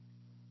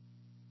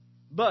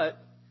 But,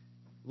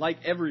 like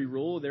every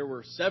rule, there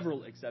were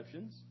several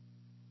exceptions,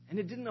 and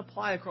it didn't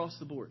apply across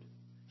the board.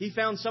 He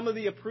found some of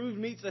the approved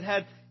meats that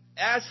had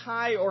as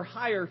high or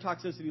higher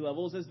toxicity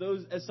levels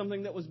as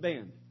something that was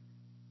banned.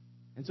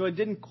 And so it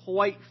didn't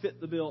quite fit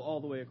the bill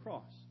all the way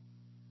across.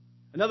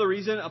 Another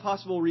reason, a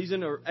possible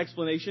reason or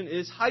explanation,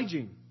 is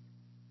hygiene.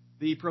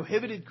 The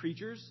prohibited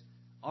creatures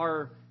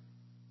are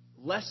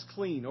less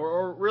clean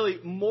or really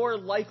more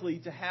likely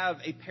to have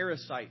a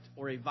parasite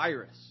or a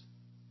virus.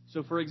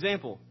 So, for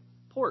example,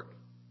 pork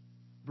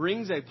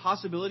brings a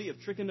possibility of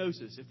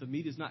trichinosis if the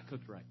meat is not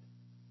cooked right.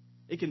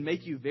 It can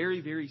make you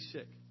very, very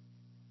sick.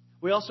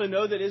 We also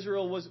know that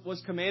Israel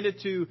was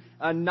commanded to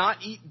not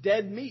eat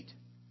dead meat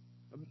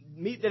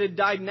that had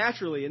died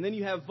naturally. And then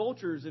you have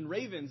vultures and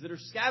ravens that are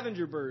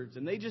scavenger birds,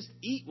 and they just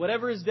eat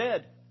whatever is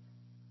dead.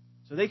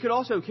 So they could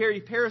also carry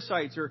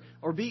parasites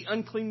or be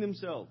unclean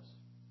themselves.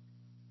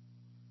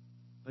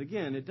 But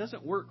again, it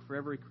doesn't work for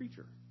every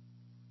creature.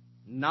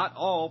 Not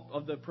all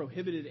of the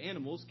prohibited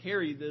animals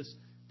carry this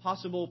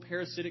possible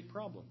parasitic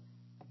problem.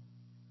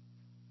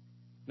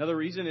 Another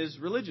reason is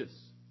religious.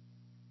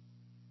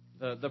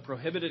 The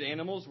prohibited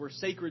animals were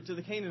sacred to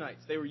the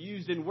Canaanites. They were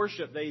used in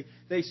worship.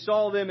 They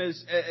saw them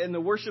as in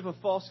the worship of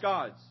false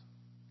gods.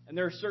 And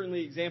there are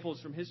certainly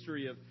examples from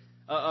history of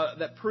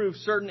that prove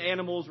certain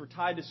animals were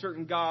tied to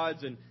certain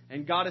gods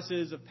and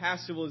goddesses of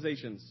past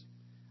civilizations.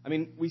 I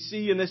mean, we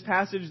see in this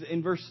passage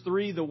in verse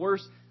 3, the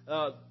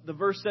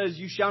verse says,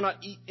 "You shall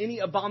not eat any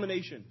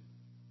abomination."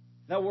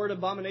 That word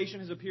abomination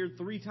has appeared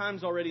 3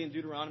 times already in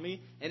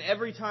Deuteronomy, and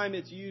every time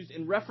it's used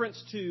in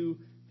reference to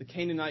the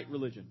Canaanite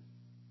religion.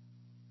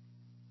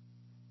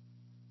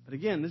 But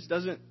again, this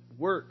doesn't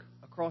work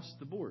across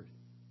the board.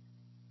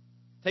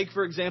 Take,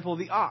 for example,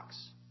 the ox.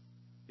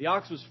 The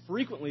ox was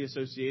frequently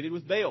associated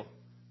with Baal.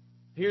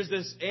 Here's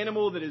this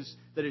animal that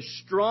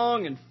is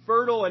strong and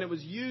fertile, and it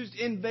was used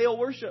in Baal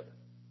worship.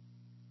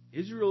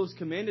 Israel is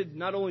commanded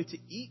not only to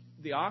eat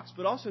the ox,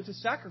 but also to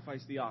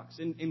sacrifice the ox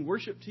in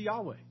worship to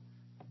Yahweh.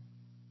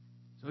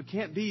 So it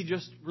can't be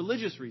just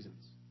religious reasons.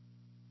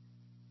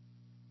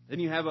 Then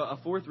you have a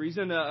fourth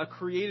reason, a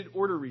created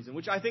order reason,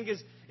 which I think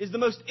is the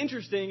most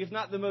interesting, if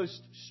not the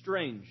most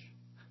strange.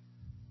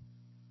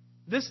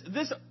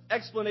 This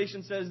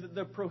explanation says that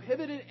the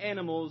prohibited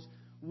animals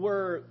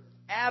were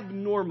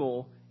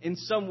abnormal in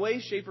some way,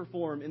 shape, or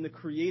form in the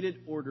created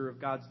order of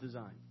God's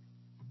design.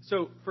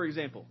 So, for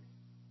example,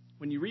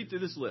 when you read through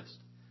this list,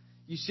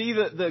 you see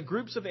the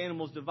groups of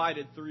animals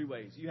divided 3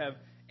 ways. You have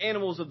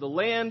animals of the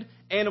land,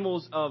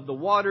 animals of the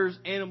waters,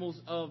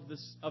 animals of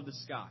the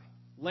sky.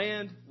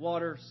 Land,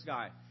 water,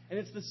 sky. And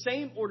it's the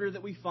same order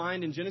that we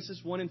find in Genesis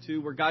 1 and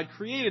 2 where God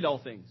created all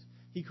things.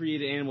 He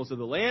created animals of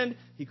the land,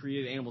 He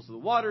created animals of the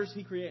waters,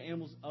 He created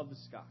animals of the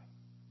sky.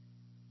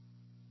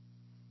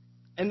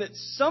 And that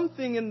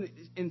something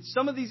in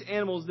some of these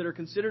animals that are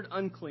considered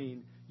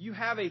unclean, you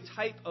have a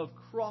type of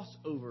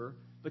crossover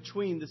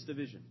between this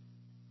division.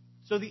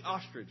 So the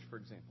ostrich, for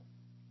example.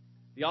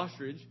 The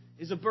ostrich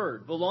is a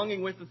bird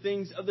belonging with the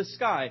things of the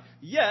sky.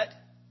 Yet,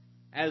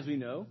 as we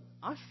know,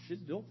 ostriches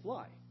don't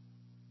fly.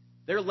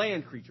 They're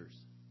land creatures.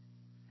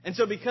 And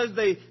so because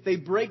they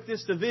break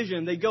this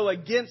division, they go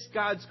against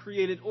God's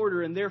created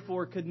order and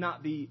therefore could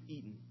not be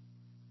eaten.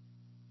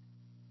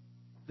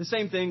 The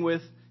same thing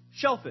with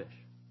shellfish.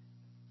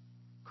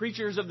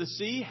 Creatures of the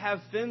sea have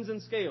fins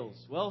and scales.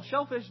 Well,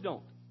 shellfish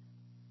don't.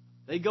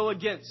 They go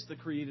against the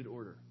created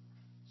order,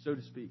 so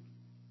to speak.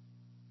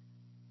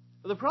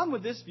 But the problem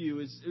with this view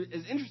is,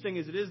 as interesting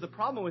as it is, the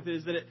problem with it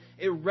is that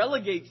it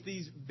relegates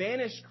these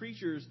banished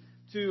creatures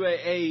to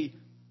a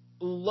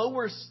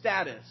lower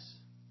status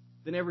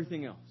than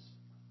everything else.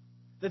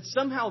 That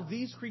somehow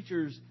these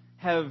creatures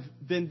have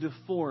been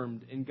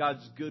deformed in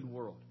God's good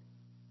world.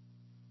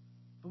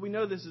 But we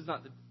know this is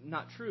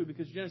not true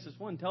because Genesis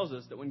 1 tells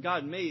us that when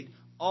God made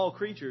all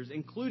creatures,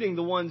 including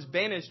the ones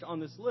banished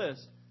on this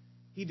list,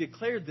 He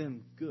declared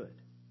them good.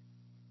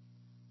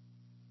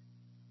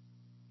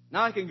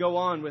 Now I can go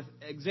on with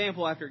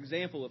example after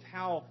example of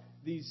how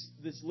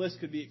this list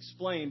could be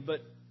explained,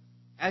 but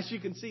as you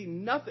can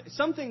see,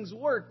 some things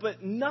work,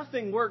 but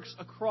nothing works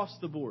across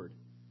the board.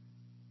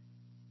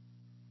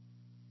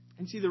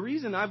 And see, the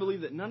reason I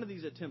believe that none of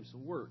these attempts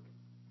work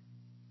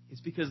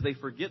is because they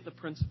forget the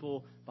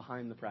principle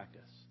behind the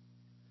practice.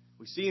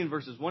 We see in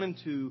verses 1 and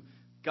 2,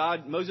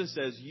 Moses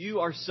says, "You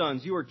are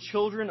sons, you are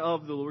children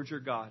of the Lord your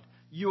God.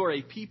 You are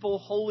a people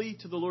holy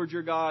to the Lord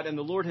your God, and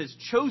the Lord has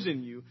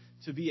chosen you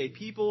to be a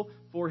people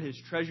for His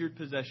treasured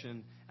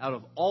possession out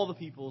of all the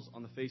peoples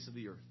on the face of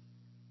the earth."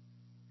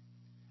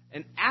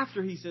 And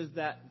after he says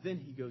that, then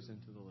he goes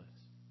into the list.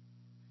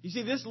 You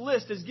see, this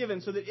list is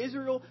given so that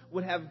Israel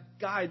would have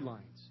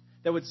guidelines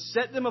that would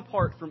set them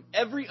apart from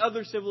every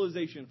other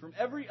civilization, from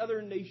every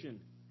other nation,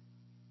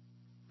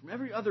 from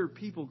every other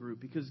people group,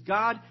 because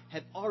God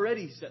had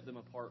already set them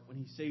apart when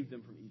He saved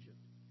them from Egypt.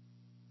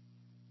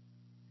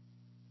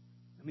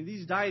 I mean,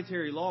 these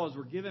dietary laws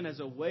were given as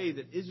a way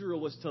that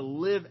Israel was to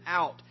live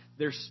out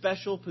their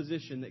special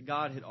position that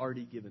God had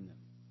already given them.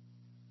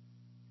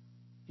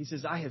 He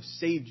says, "I have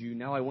saved you,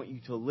 now I want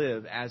you to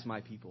live as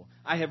my people.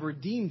 I have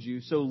redeemed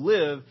you, so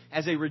live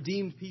as a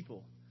redeemed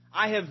people.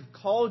 I have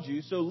called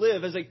you, so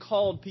live as a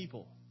called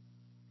people."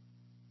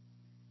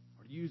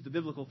 Or to use the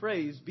biblical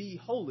phrase, be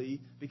holy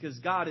because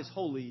God is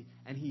holy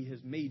and He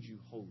has made you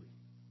holy.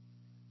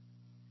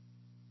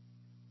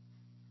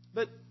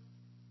 But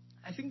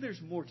I think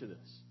there's more to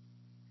this.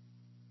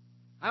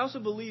 I also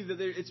believe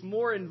that it's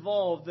more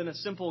involved than a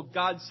simple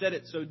 "God said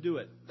it, so do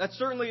it." That's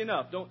certainly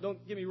enough.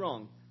 Don't get me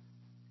wrong.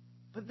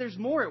 But there's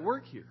more at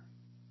work here.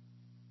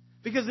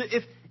 Because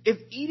if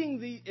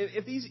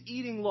these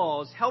eating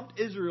laws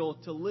helped Israel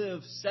to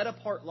live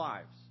set-apart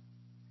lives,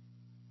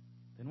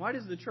 then why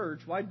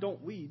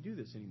don't we do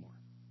this anymore?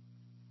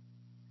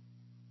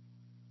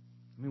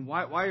 I mean,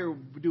 why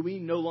do we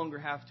no longer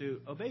have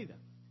to obey them?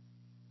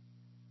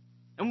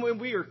 And when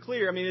we are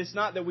clear, I mean, it's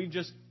not that we've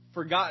just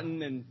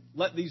forgotten and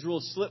let these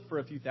rules slip for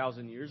a few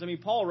thousand years. I mean,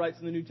 Paul writes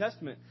in the New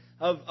Testament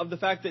of the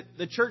fact that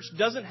the church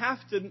doesn't have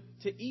to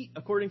eat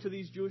according to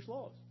these Jewish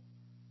laws.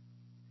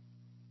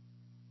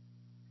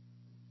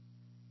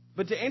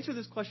 But to answer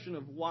this question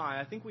of why,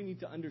 I think we need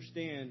to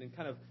understand and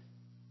kind of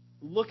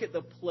look at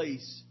the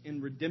place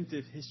in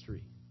redemptive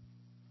history,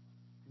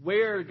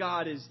 where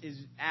God is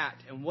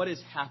at and what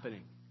is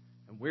happening,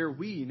 and where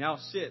we now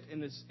sit in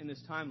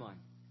this timeline.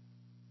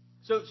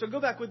 So go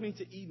back with me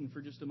to Eden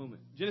for just a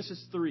moment.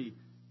 Genesis 3.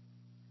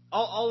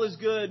 All is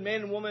good.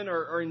 Man and woman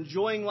are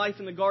enjoying life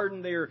in the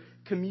garden. They are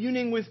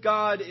communing with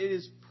God. It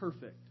is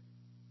perfect.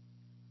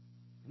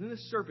 And then the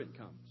serpent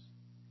comes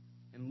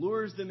and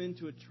lures them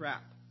into a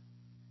trap.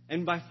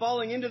 And by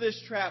falling into this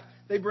trap,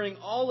 they bring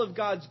all of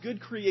God's good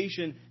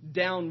creation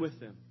down with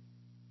them.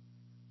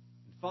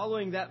 And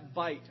following that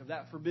bite of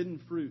that forbidden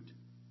fruit,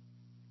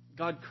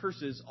 God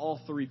curses all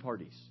three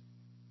parties.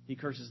 He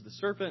curses the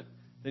serpent,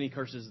 then He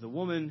curses the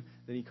woman,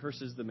 then He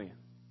curses the man.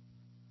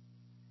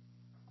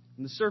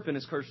 And the serpent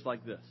is cursed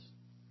like this.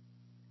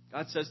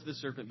 God says to the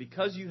serpent,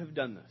 "Because you have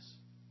done this,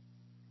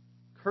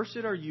 cursed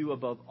are you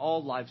above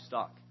all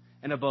livestock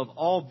and above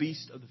all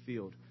beasts of the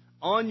field.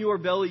 On your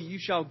belly you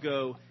shall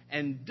go,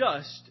 and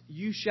dust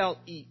you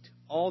shall eat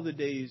all the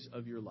days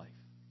of your life."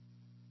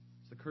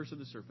 It's the curse of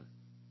the serpent.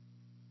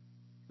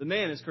 The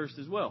man is cursed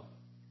as well.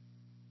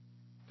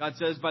 God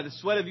says, "By the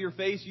sweat of your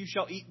face you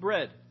shall eat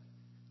bread,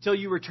 till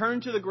you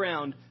return to the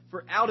ground,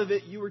 for out of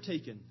it you were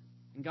taken."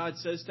 And God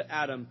says to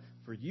Adam,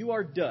 "For you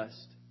are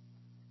dust,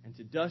 and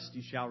to dust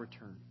you shall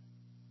return."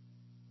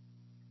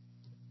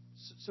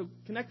 So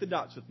connect the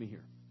dots with me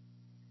here.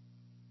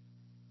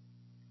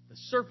 The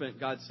serpent,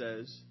 God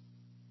says,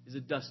 is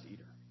a dust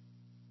eater.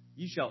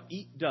 You shall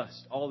eat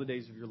dust all the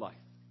days of your life.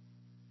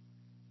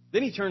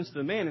 Then He turns to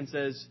the man and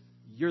says,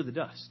 "You're the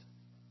dust."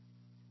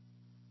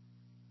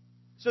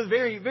 So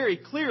very, very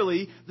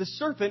clearly, the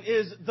serpent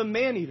is the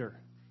man-eater.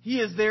 He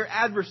is their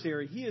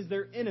adversary. He is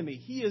their enemy.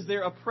 He is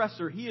their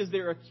oppressor. He is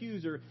their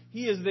accuser.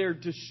 He is their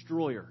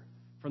destroyer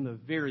from the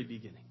very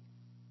beginning.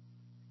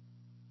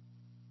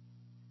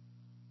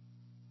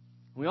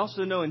 We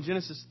also know in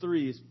Genesis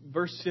 3,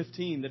 verse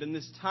 15, that in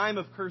this time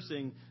of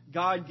cursing,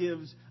 God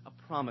gives a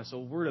promise, a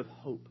word of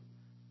hope.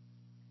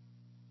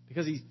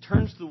 Because He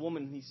turns to the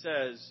woman and He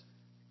says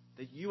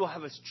that you will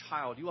have a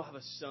child, you will have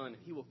a son,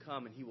 and he will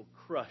come and he will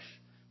crush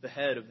the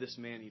head of this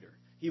man-eater.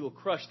 He will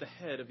crush the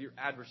head of your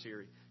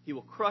adversary. He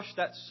will crush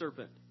that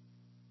serpent,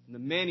 and the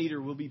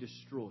man-eater will be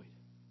destroyed.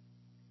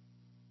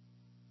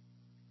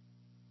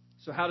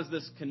 So how does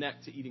this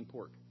connect to eating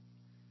pork?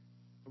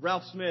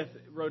 Ralph Smith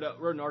wrote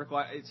an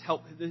article.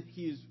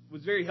 He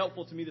was very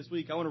helpful to me this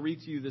week. I want to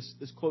read to you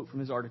this quote from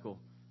his article.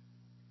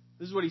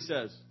 This is what he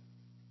says.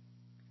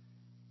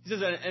 He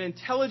says, "An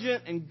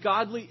intelligent and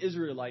godly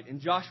Israelite in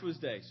Joshua's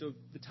day," so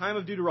the time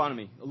of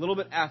Deuteronomy, a little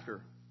bit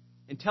after,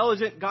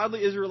 intelligent,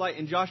 godly Israelite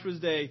in Joshua's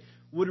day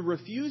would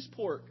refuse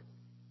pork,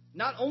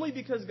 not only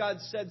because God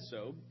said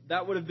so,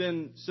 that would have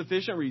been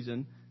sufficient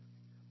reason,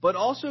 but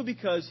also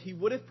because he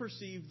would have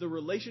perceived the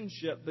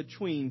relationship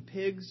between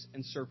pigs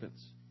and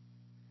serpents.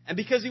 And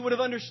because he would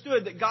have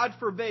understood that God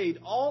forbade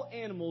all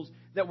animals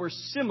that were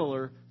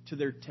similar to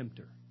their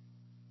tempter.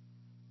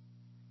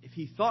 If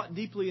he thought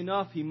deeply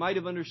enough, he might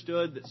have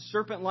understood that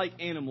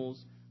serpent-like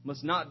animals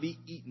must not be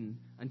eaten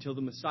until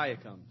the Messiah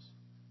comes,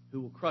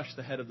 who will crush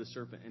the head of the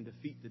serpent and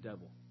defeat the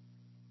devil.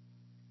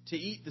 To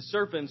eat the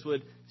serpents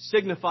would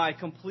signify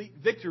complete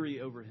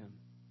victory over him.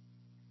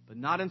 But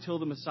not until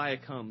the Messiah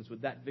comes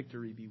would that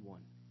victory be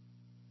won.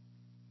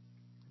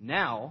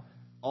 Now,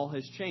 all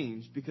has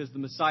changed because the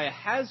Messiah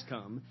has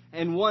come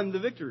and won the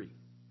victory.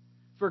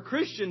 For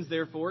Christians,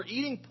 therefore,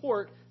 eating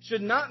pork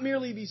should not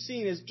merely be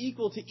seen as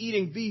equal to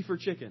eating beef or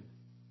chicken.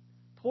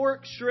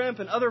 Pork, shrimp,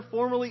 and other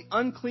formerly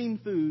unclean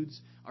foods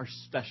are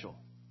special.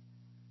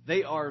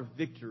 They are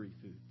victory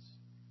foods.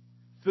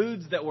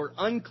 Foods that were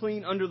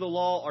unclean under the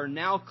law are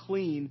now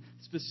clean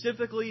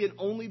specifically and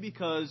only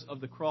because of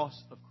the cross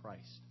of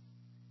Christ.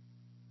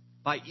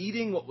 By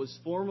eating what was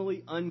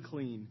formerly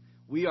unclean,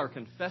 we are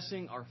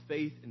confessing our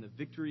faith in the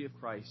victory of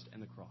Christ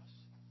and the cross.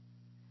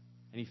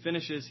 And he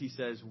finishes, he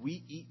says,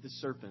 we eat the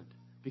serpent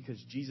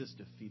because Jesus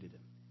defeated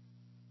him.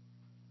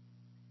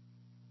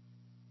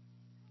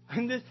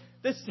 And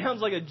this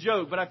sounds like a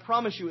joke, but I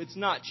promise you it's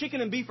not.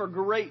 Chicken and beef are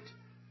great,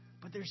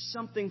 but there's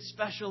something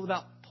special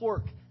about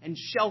pork and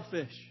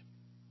shellfish.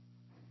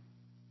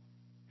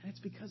 And it's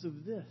because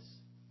of this.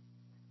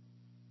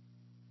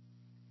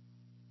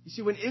 You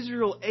see, when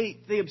Israel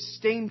ate, they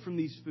abstained from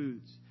these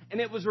foods.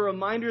 And it was a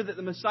reminder that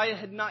the Messiah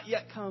had not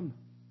yet come.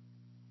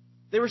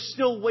 They were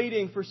still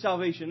waiting for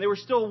salvation. They were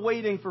still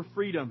waiting for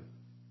freedom.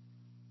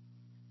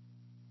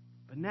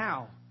 But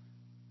now,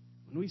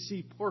 when we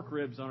see pork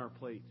ribs on our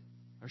plate,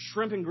 or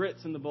shrimp and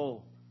grits in the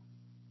bowl,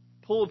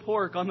 pulled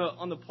pork on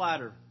the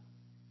platter,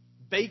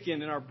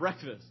 bacon in our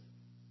breakfast,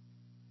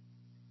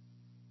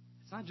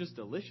 it's not just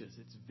delicious,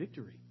 it's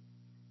victory.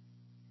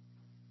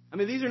 I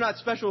mean, these are not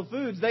special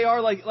foods. They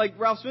are, like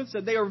Ralph Smith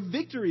said, they are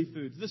victory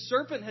foods. The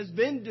serpent has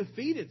been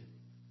defeated.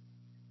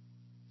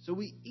 So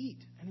we eat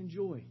and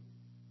enjoy.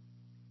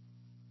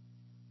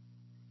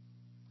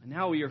 And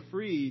now we are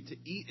free to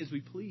eat as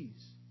we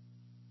please.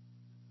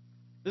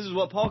 This is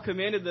what Paul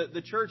commanded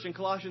the church in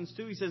Colossians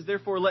 2. He says,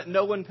 therefore, let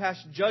no one pass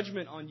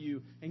judgment on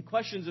you in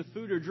questions of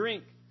food or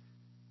drink,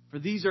 for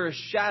these are a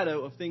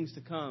shadow of things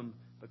to come,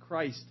 but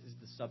Christ is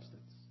the substance.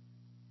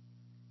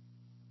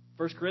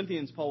 1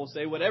 Corinthians, Paul will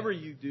say, whatever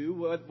you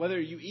do, whether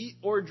you eat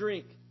or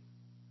drink,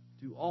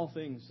 do all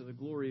things to the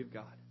glory of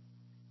God.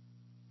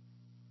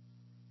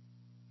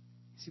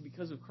 See,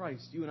 because of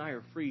Christ, you and I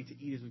are free to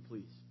eat as we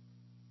please.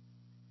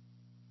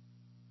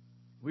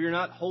 We are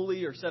not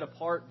holy or set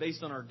apart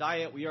based on our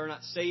diet. We are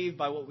not saved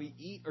by what we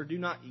eat or do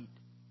not eat.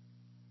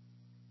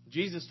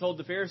 Jesus told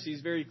the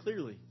Pharisees very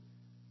clearly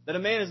that a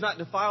man is not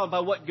defiled by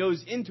what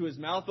goes into his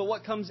mouth, but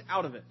what comes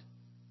out of it.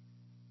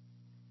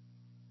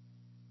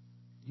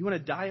 You want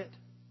to diet?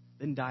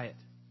 Then diet.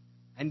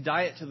 And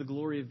diet to the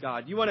glory of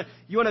God. You want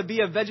to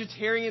be a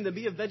vegetarian? Then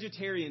be a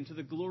vegetarian to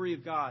the glory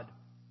of God.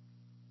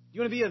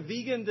 You want to be a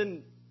vegan?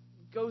 Then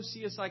go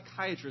see a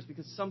psychiatrist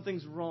because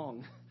something's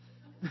wrong.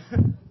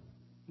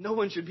 No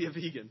one should be a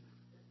vegan.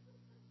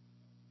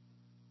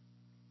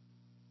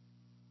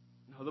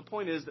 No, the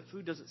point is that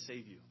food doesn't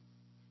save you.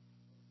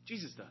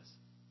 Jesus does.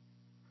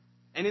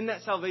 And in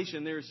that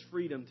salvation, there is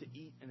freedom to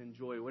eat and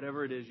enjoy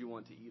whatever it is you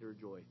want to eat or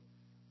enjoy,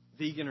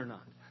 vegan or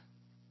not.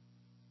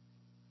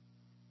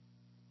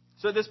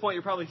 So at this point,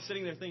 you're probably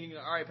sitting there thinking,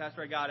 all right,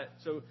 Pastor, I got it.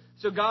 So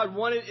God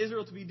wanted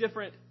Israel to be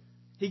different.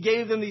 He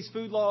gave them these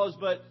food laws,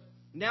 but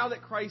now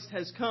that Christ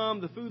has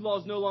come, the food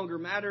laws no longer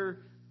matter.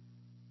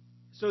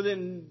 So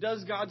then,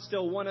 does God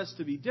still want us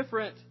to be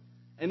different?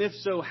 And if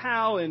so,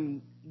 how?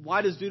 And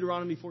why does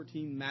Deuteronomy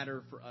 14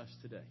 matter for us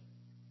today?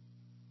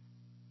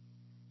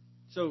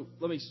 So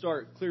let me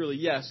start clearly.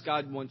 Yes,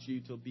 God wants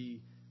you to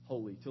be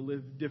holy, to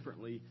live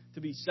differently,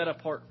 to be set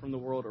apart from the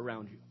world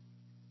around you.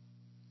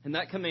 And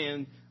that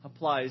command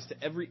applies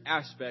to every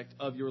aspect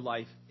of your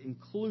life,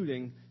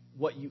 including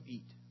what you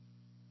eat.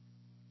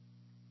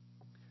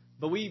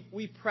 But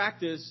we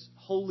practice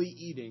holy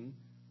eating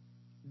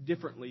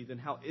differently than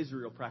how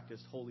Israel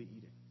practiced holy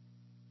eating.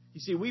 You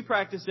see, we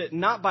practice it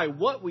not by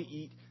what we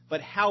eat,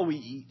 but how we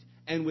eat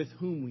and with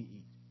whom we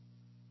eat.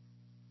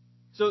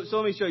 So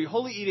let me show you.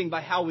 Holy eating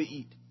by how we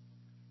eat.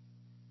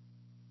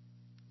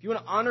 If you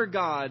want to honor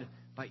God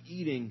by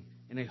eating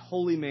in a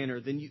holy manner,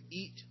 then you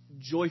eat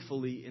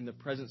joyfully in the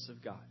presence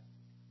of God.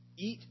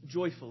 Eat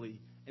joyfully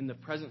in the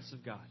presence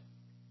of God.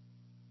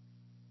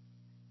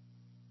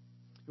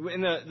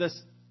 In the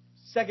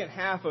second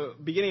half,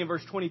 beginning of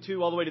verse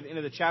 22 all the way to the end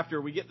of the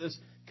chapter, we get this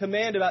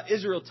command about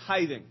Israel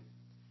tithing.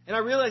 And I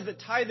realize that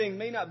tithing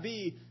may not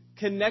be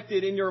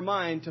connected in your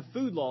mind to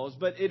food laws,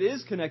 but it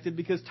is connected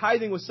because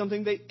tithing was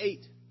something they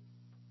ate.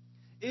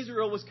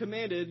 Israel was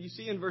commanded, you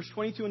see in verse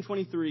 22 and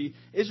 23,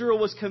 Israel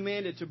was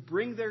commanded to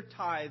bring their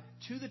tithe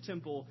to the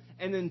temple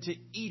and then to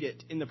eat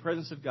it in the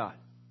presence of God.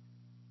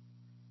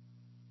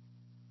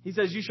 He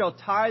says, you shall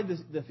tithe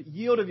the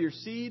yield of your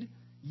seed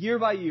year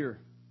by year.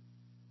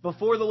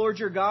 Before the Lord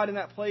your God in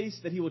that place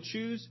that He will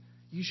choose,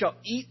 you shall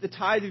eat the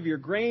tithe of your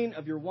grain,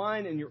 of your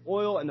wine, and your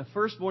oil, and the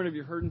firstborn of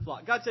your herd and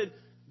flock. God said,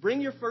 bring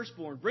your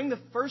firstborn, bring the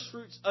first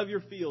fruits of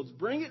your fields,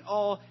 bring it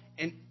all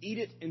and eat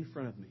it in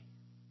front of me.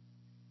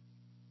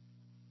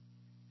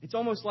 It's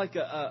almost like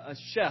a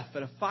chef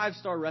at a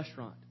 5-star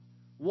restaurant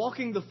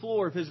walking the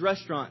floor of his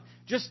restaurant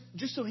just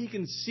so he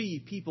can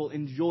see people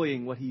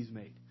enjoying what he's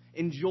made,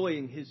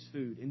 enjoying his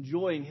food,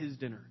 enjoying his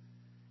dinner.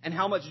 And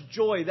how much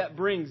joy that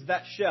brings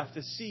that chef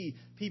to see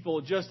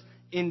people just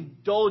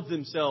indulge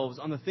themselves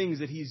on the things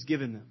that he's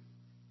given them.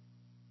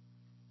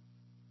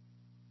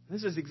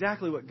 This is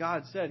exactly what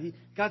God said.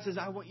 God says,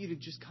 I want you to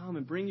just come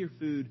and bring your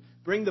food,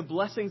 bring the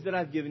blessings that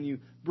I've given you,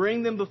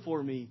 bring them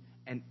before me,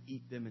 and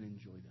eat them and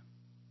enjoy them.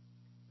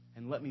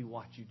 And let me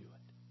watch you do it.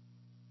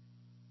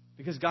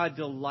 Because God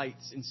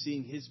delights in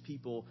seeing His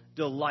people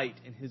delight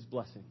in His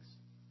blessings.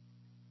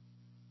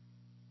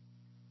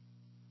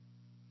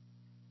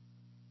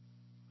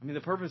 I mean,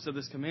 the purpose of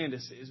this command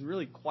is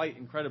really quite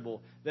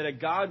incredible. That a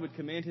God would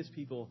command His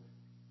people,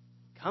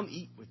 come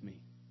eat with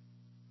me.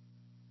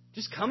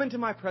 Just come into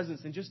my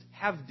presence and just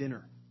have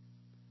dinner.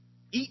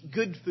 Eat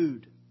good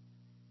food.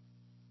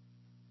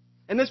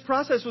 And this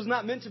process was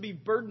not meant to be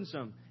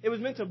burdensome. It was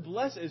meant to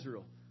bless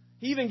Israel.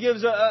 He even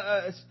gives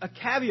a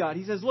caveat.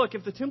 He says, look,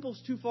 if the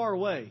temple's too far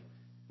away,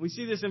 we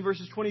see this in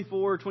verses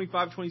 24,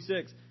 25,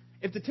 26.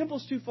 If the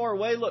temple's too far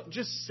away, look,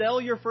 just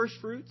sell your first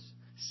fruits,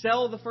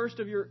 sell the first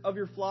of your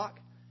flock,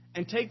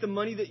 and take the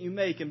money that you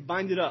make and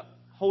bind it up,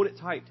 hold it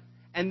tight,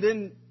 and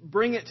then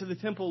bring it to the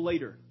temple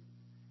later.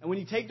 And when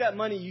you take that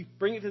money, you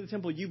bring it to the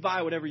temple, you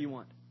buy whatever you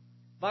want.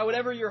 Buy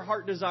whatever your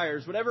heart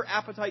desires, whatever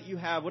appetite you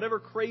have, whatever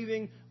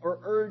craving or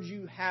urge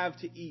you have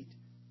to eat,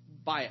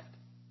 buy it.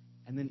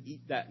 And then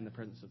eat that in the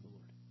presence of the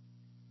Lord.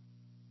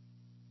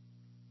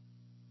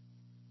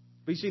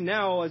 But you see,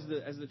 now as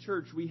the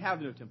church, we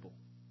have no temple.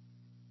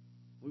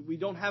 We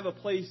don't have a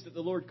place that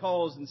the Lord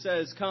calls and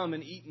says, come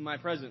and eat in my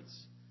presence.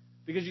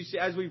 Because you see,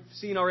 as we've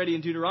seen already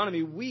in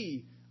Deuteronomy,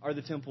 we are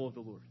the temple of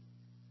the Lord.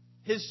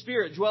 His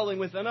Spirit dwelling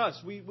within us.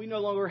 We no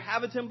longer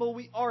have a temple,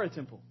 we are a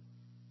temple.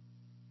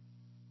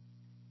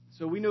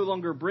 So we no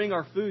longer bring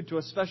our food to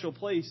a special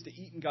place to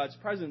eat in God's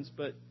presence,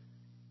 but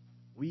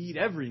we eat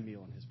every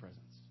meal in His presence.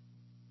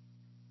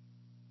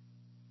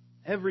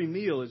 Every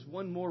meal is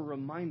one more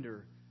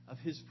reminder of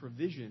His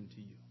provision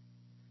to you.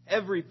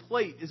 Every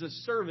plate is a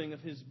serving of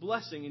His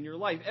blessing in your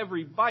life.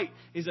 Every bite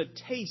is a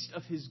taste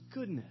of His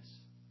goodness.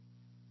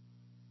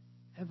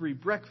 Every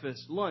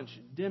breakfast, lunch,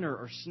 dinner,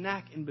 or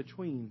snack in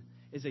between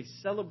is a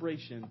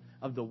celebration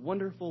of the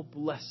wonderful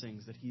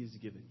blessings that He has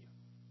given you.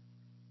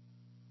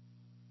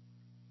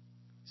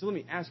 So let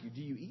me ask you,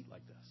 do you eat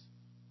like this?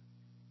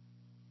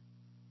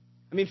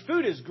 I mean,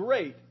 food is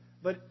great,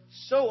 but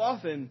so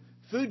often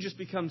food just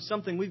becomes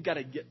something we've got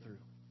to get through.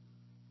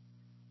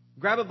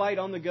 Grab a bite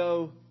on the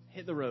go,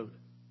 hit the road.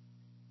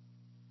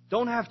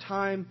 Don't have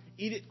time,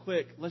 eat it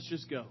quick, let's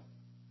just go.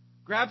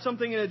 Grab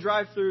something in a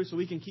drive-thru so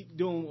we can keep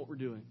doing what we're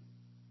doing.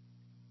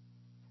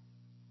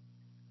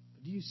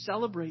 But do you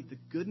celebrate the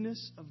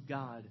goodness of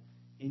God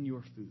in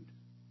your food?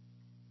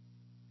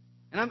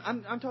 And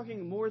I'm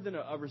talking more than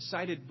a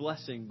recited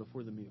blessing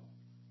before the meal.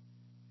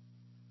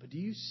 But do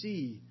you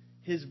see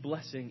His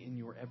blessing in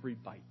your every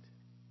bite?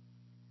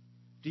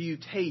 Do you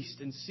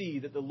taste and see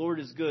that the Lord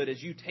is good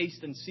as you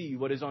taste and see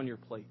what is on your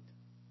plate?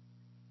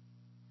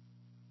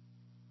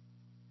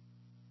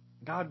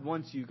 God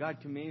wants you,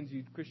 God commands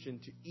you, Christian,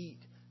 to eat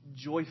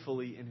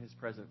joyfully in His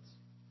presence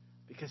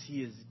because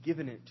He has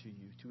given it to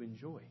you to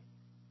enjoy.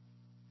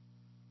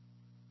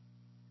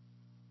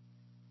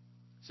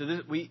 So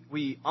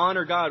we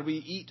honor God, we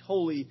eat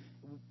holy.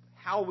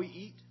 How we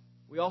eat,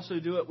 we also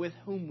do it with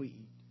whom we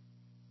eat.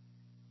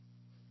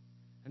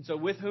 And so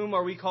with whom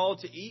are we called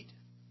to eat?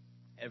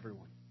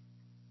 Everyone.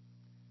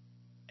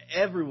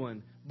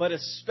 Everyone, but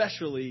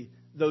especially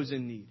those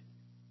in need.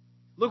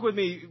 Look with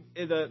me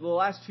in the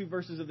last two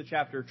verses of the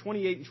chapter,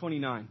 28 and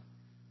 29.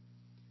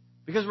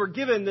 Because we're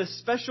given this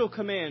special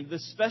command,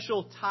 this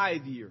special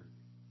tithe year.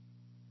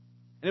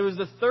 And it was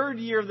the third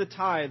year of the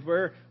tithe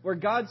where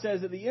God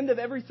says, at the end of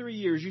every 3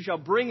 years, you shall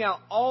bring out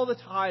all the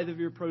tithe of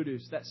your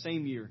produce that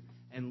same year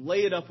and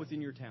lay it up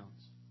within your towns.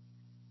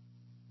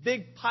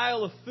 Big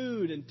pile of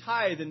food and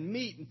tithe and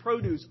meat and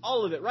produce,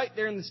 all of it right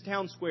there in this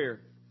town square.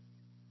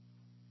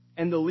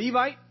 And the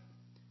Levite,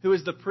 who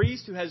is the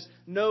priest, who has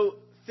no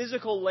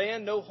physical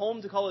land, no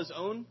home to call his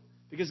own,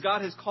 because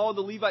God has called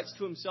the Levites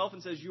to Himself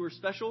and says, you are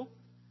special.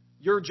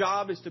 Your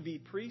job is to be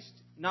priests,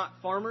 not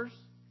farmers.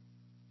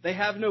 They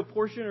have no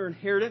portion or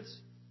inheritance,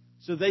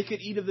 so they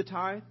could eat of the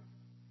tithe.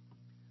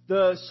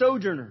 The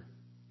sojourner,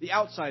 the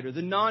outsider,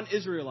 the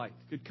non-Israelite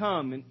could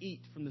come and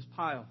eat from this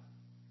pile.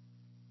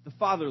 The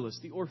fatherless,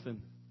 the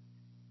orphan,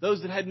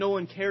 those that had no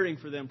one caring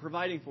for them,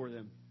 providing for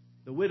them.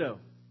 The widow,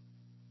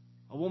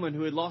 a woman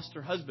who had lost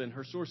her husband,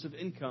 her source of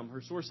income,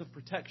 her source of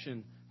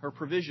protection, her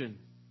provision.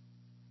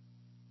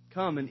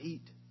 Come and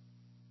eat.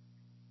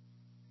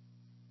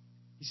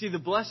 You see, the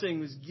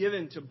blessing was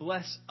given to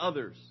bless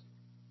others.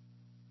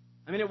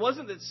 I mean, it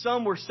wasn't that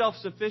some were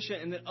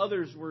self-sufficient and that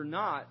others were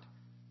not,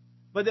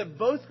 but that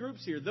both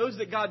groups here, those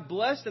that God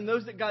blessed and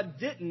those that God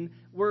didn't,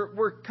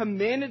 were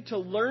commanded to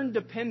learn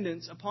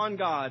dependence upon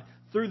God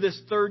through this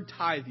third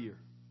tithe year.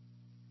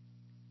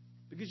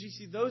 Because you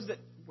see, those that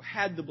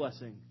had the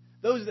blessing,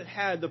 those that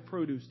had the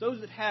produce,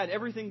 those that had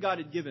everything God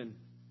had given,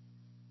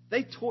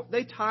 They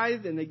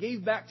tithed and they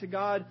gave back to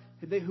God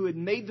who had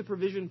made the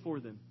provision for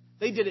them.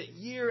 They did it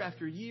year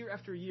after year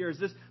after year as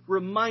this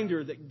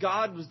reminder that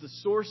God was the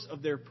source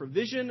of their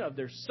provision, of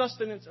their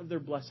sustenance, of their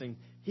blessing.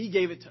 He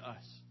gave it to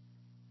us.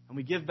 And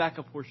we give back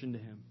a portion to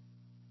Him.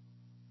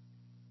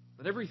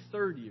 But every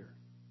third year,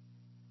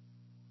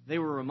 they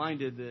were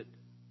reminded that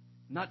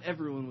not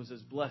everyone was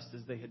as blessed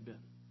as they had been.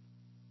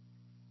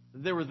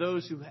 There were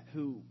those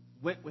who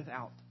went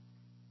without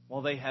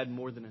while they had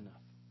more than enough.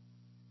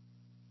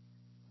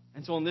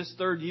 And so on this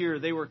third year,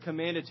 they were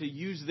commanded to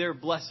use their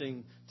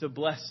blessing to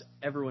bless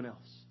everyone else.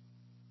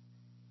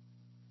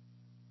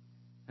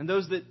 And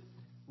those that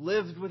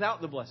lived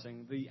without the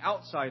blessing, the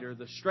outsider,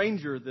 the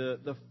stranger,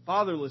 the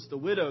fatherless, the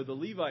widow, the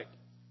Levite,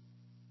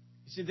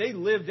 you see, they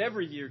lived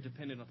every year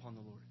dependent upon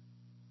the Lord.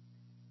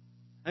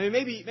 I mean,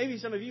 maybe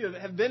some of you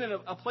have been in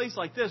a place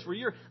like this where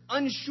you're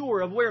unsure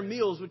of where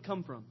meals would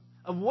come from,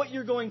 of what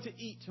you're going to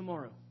eat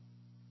tomorrow.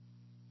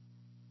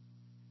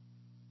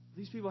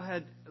 These people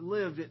had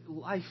lived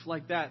life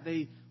like that.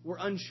 They were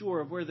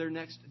unsure of where their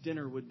next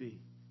dinner would be.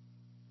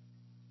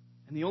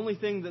 And the only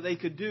thing that they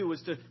could do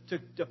was to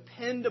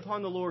depend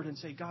upon the Lord and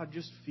say, God,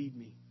 just feed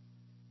me.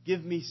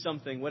 Give me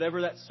something.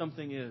 Whatever that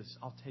something is,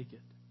 I'll take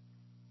it.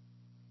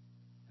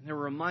 And they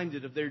were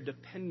reminded of their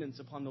dependence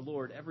upon the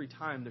Lord every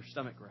time their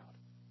stomach growled.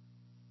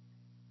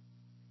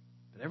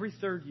 But every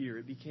third year,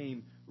 it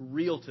became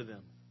real to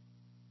them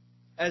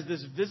as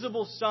this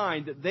visible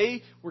sign that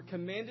they were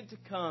commanded to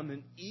come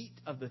and eat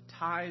of the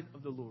tithe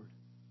of the Lord.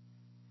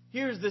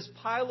 Here's this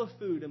pile of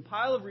food and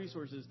pile of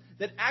resources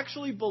that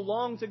actually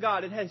belonged to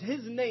God. It has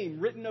His name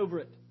written over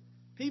it.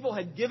 People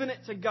had given it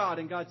to God,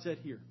 and God said,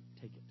 here,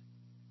 take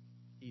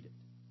it. Eat it.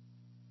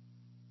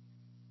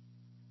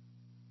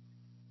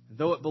 And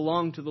though it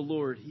belonged to the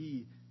Lord,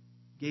 He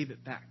gave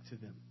it back to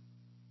them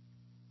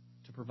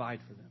to provide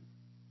for them,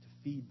 to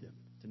feed them,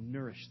 to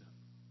nourish them.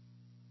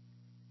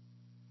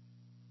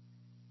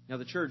 Now,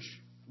 the church,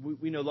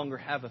 we no longer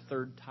have a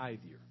third tithe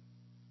year.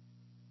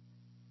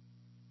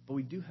 But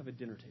we do have a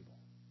dinner table.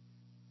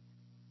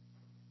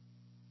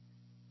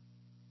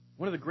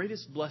 One of the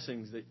greatest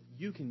blessings that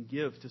you can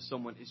give to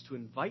someone is to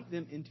invite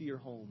them into your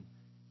home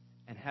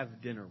and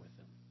have dinner with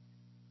them.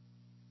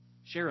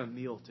 Share a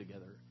meal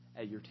together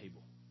at your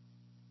table.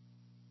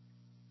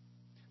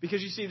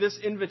 Because you see, this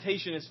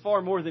invitation is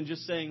far more than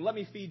just saying, let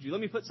me feed you,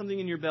 let me put something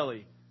in your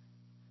belly.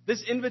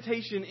 This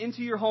invitation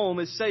into your home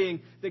is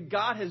saying that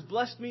God has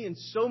blessed me in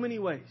so many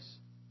ways.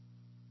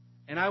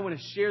 And I want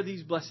to share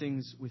these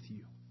blessings with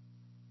you.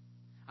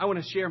 I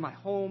want to share my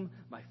home,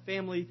 my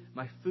family,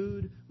 my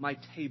food, my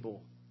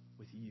table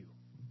with you.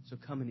 So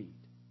come and eat.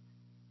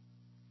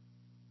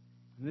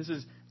 And this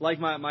is like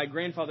my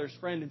grandfather's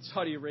friend in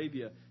Saudi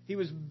Arabia. He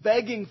was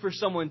begging for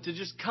someone to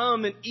just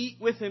come and eat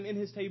with him in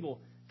his table.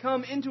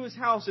 Come into his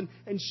house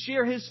and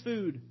share his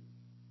food.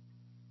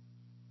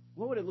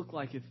 What would it look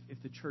like if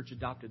the church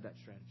adopted that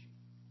strategy?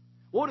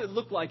 What would it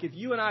look like if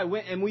you and I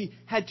went and we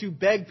had to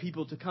beg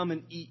people to come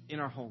and eat in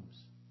our homes?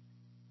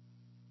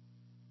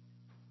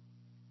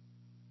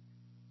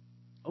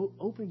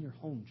 Open your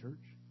home, church.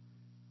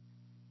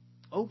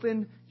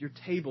 Open your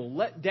table.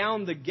 Let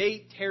down the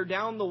gate, tear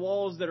down the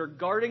walls that are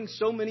guarding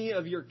so many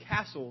of your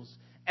castles,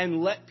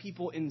 and let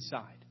people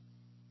inside.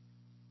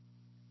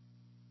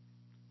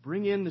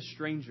 Bring in the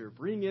stranger.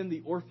 Bring in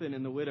the orphan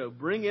and the widow.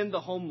 Bring in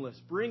the homeless.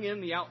 Bring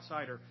in the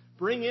outsider.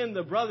 Bring in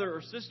the brother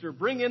or sister.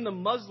 Bring in the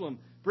Muslim.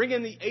 Bring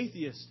in the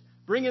atheist.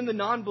 Bring in the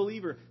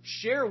non-believer.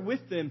 Share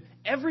with them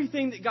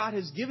everything that God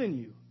has given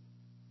you.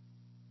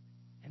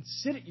 And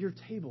sit at your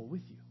table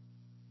with you.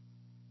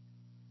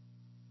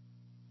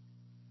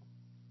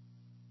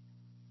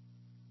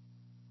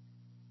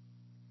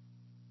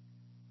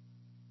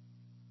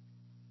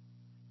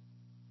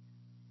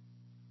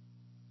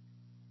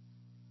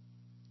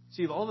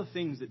 See, of all the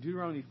things that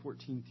Deuteronomy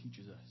 14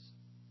 teaches us,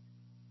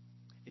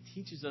 it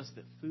teaches us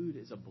that food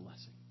is a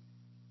blessing.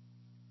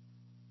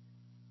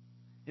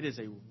 It is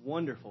a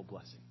wonderful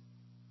blessing.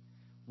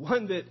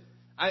 One that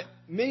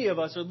many of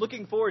us are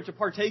looking forward to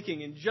partaking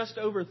in just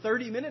over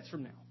 30 minutes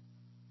from now.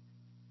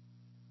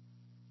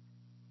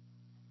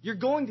 You're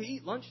going to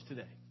eat lunch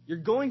today. You're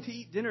going to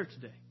eat dinner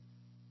today.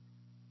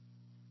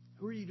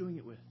 Who are you doing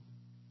it with?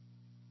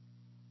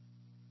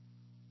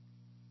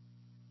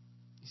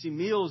 You see,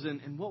 meals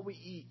and what we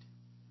eat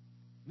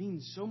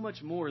means so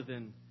much more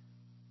than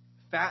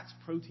fats,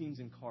 proteins,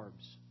 and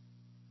carbs.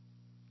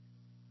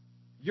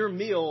 Your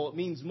meal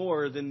means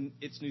more than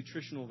its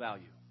nutritional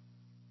value.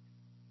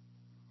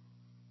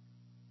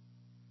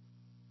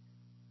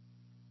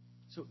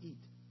 So eat.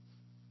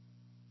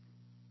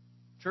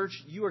 Church,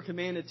 you are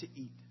commanded to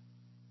eat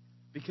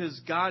because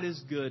God is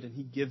good and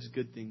He gives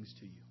good things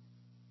to you.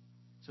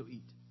 So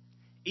eat.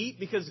 Eat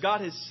because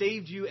God has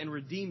saved you and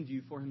redeemed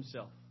you for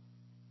Himself.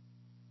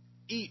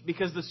 Eat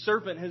because the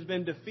serpent has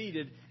been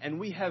defeated and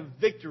we have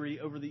victory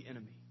over the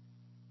enemy.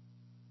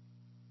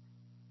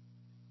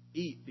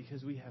 Eat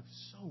because we have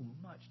so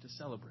much to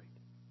celebrate.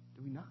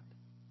 Do we not?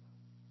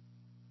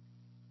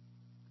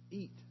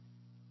 Eat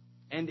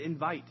and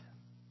invite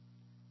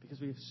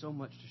because we have so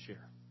much to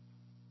share.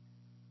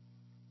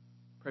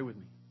 Pray with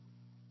me.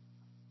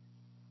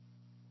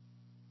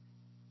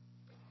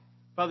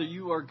 Father,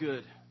 you are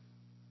good.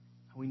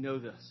 We know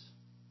this.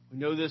 We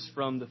know this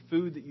from the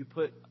food that you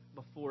put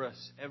before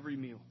us every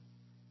meal.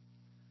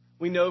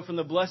 We know from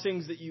the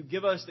blessings that you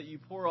give us, that you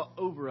pour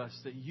over us,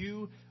 that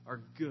you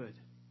are good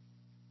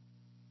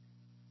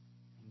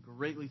and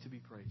greatly to be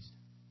praised.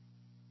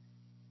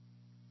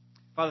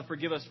 Father,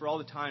 forgive us for all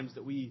the times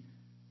that we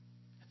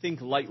think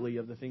lightly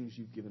of the things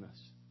you've given us,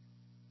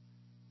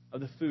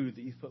 of the food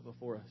that you've put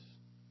before us.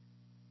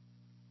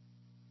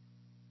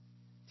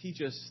 Teach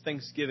us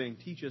thanksgiving.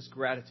 Teach us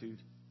gratitude.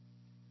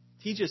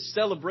 Teach us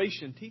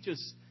celebration. Teach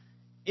us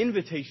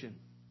invitation.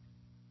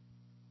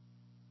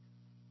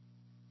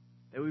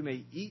 That we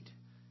may eat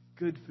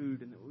good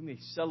food and that we may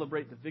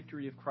celebrate the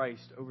victory of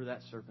Christ over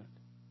that serpent.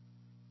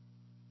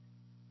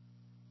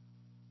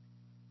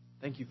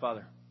 Thank you,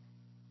 Father.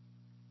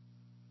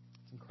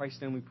 It's in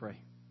Christ's name we pray.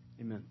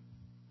 Amen.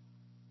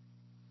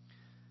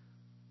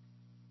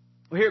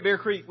 Well, here at Bear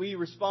Creek, we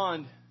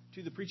respond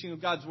to the preaching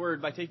of God's Word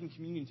by taking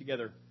communion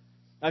together.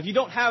 Now, if you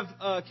don't have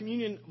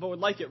communion but would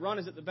like it, Ron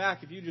is at the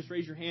back. If you just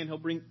raise your hand, he'll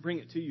bring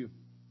it to you.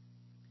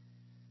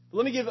 But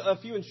let me give a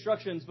few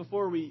instructions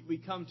before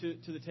we come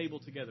to the table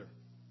together.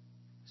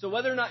 So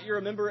whether or not you're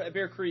a member at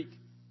Bear Creek,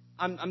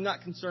 I'm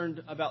not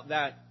concerned about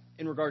that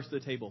in regards to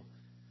the table.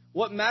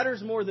 What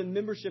matters more than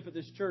membership at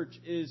this church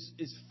is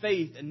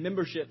faith and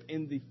membership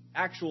in the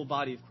actual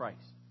body of Christ.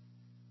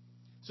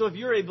 So if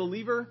you're a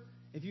believer,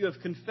 if you have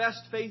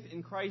confessed faith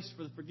in Christ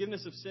for the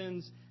forgiveness of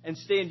sins and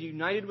stand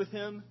united with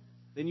Him,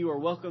 then you are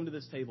welcome to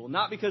this table.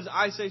 Not because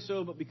I say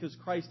so, but because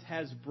Christ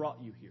has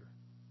brought you here.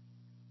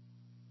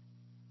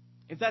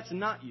 If that's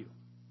not you,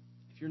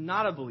 if you're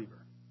not a believer,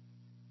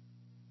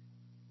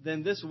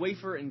 then this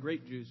wafer and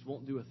grape juice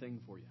won't do a thing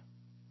for you.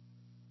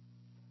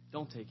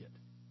 Don't take it.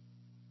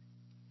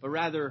 But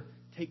rather,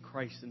 take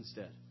Christ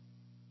instead.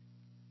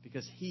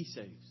 Because He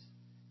saves.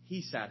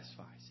 He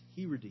satisfies.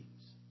 He redeems.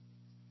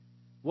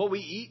 What we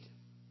eat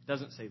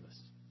doesn't save us.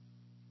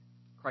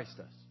 Christ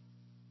does.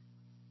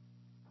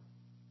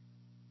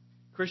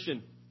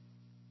 Christian,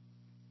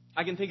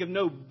 I can think of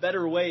no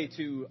better way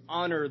to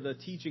honor the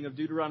teaching of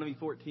Deuteronomy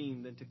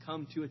 14 than to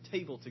come to a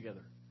table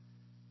together.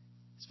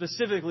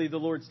 Specifically, the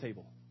Lord's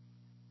table.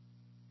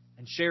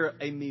 And share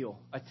a meal,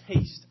 a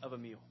taste of a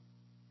meal.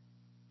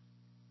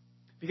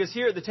 Because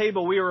here at the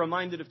table, we are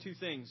reminded of two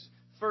things.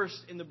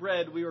 First, in the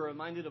bread, we are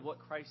reminded of what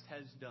Christ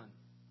has done.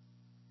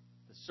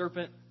 The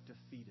serpent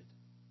defeated.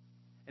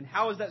 And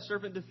how is that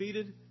serpent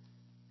defeated?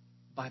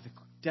 By the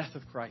death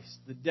of Christ,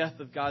 the death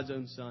of God's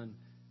own Son.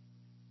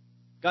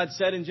 God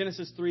said in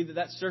Genesis 3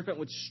 that serpent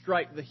would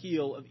strike the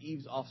heel of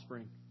Eve's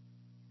offspring.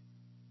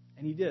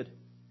 And He did.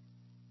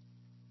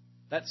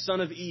 That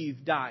son of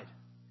Eve died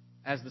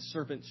as the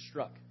serpent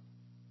struck.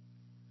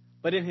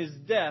 But in His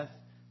death,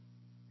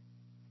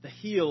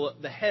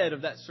 the head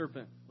of that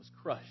serpent was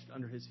crushed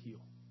under His heel.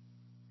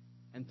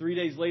 And 3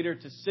 days later,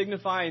 to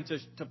signify and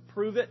to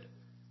prove it,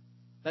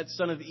 that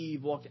son of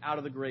Eve walked out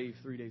of the grave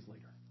 3 days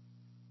later.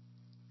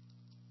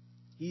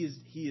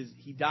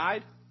 He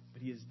died,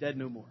 but He is dead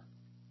no more.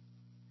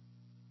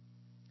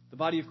 The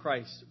body of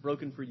Christ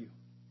broken for you.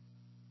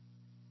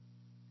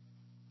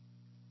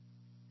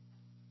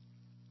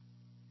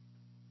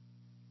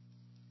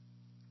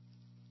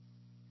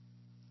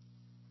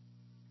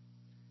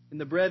 In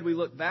the bread we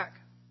look back,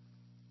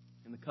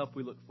 in the cup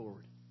we look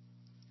forward.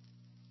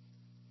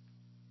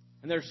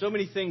 And there are so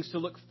many things to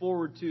look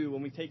forward to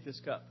when we take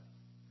this cup.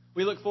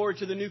 We look forward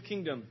to the new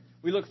kingdom.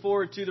 We look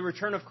forward to the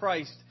return of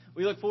Christ.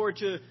 We look forward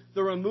to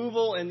the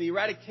removal and the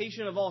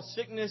eradication of all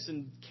sickness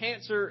and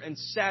cancer and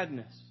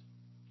sadness.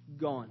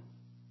 Gone.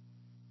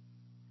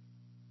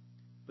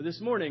 But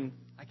this morning,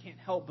 I can't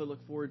help but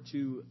look forward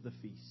to the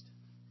feast.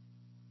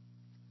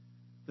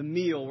 The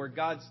meal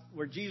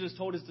where Jesus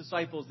told His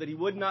disciples that He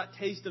would not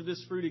taste of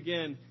this fruit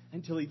again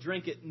until He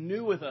drank it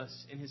new with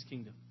us in His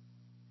kingdom.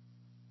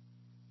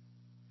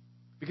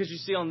 Because you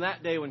see, on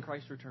that day when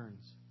Christ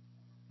returns,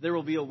 there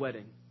will be a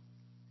wedding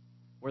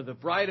where the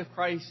bride of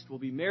Christ will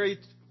be married,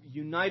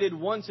 united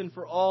once and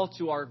for all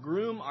to our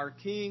groom, our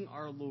King,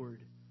 our Lord.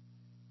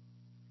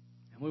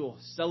 And we will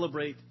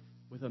celebrate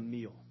with a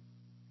meal.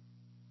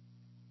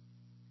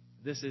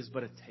 This is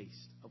but a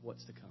taste of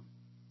what's to come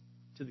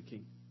to the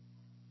King.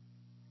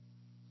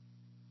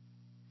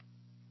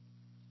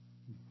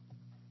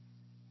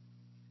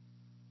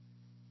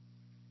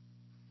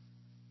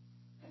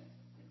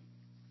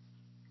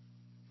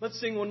 Let's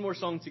sing one more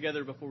song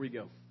together before we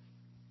go.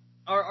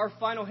 Our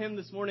final hymn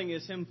this morning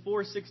is hymn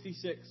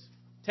 466.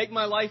 Take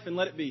my life and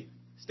let it be.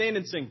 Stand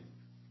and sing.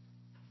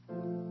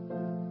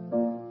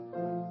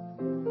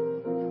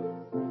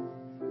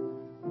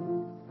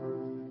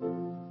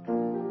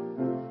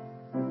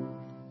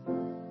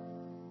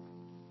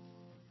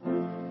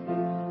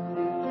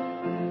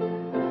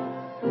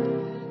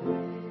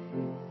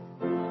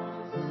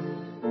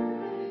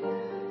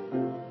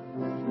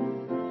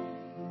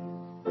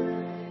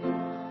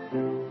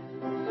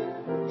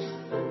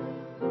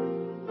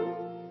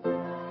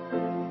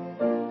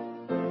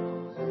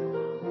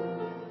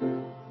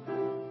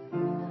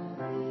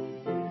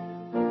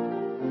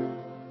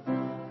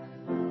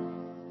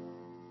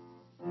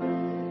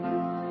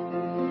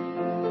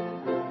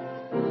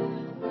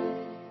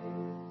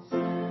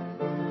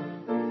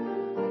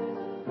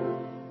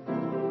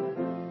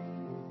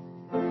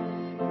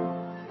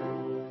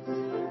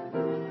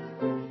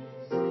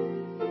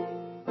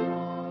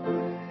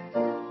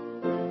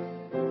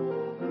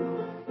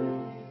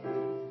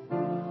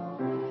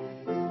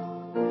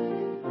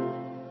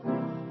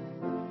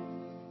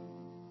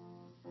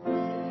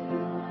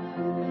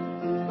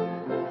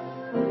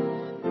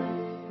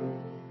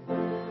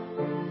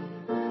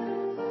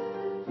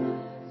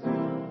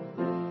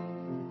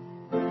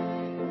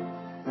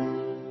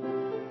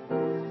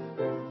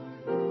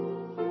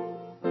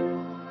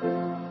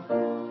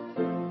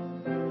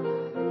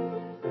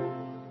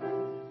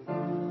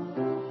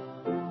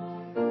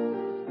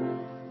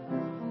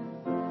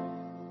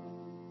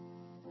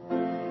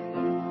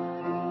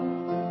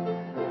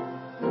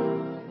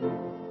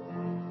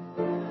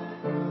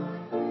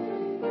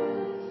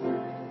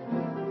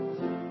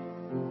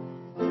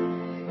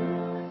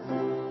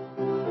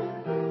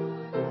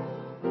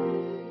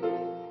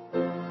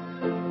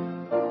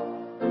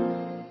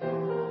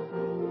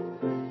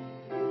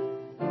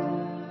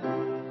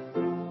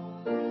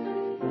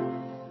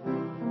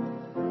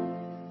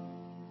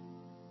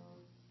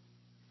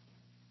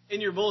 In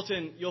your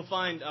bulletin, you'll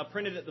find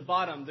printed at the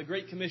bottom the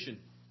Great Commission.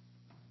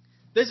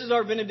 This is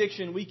our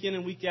benediction week in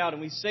and week out,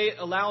 and we say it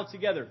aloud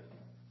together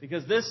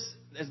because this,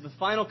 as the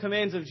final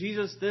commands of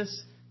Jesus, this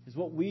is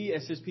what we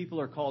as His people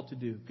are called to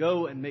do.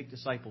 Go and make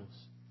disciples.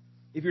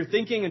 If you're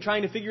thinking and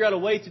trying to figure out a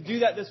way to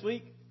do that this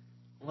week,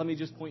 let me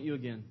just point you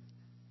again.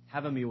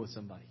 Have a meal with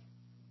somebody.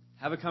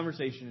 Have a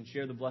conversation and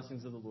share the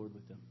blessings of the Lord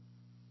with them.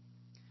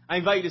 I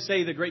invite you to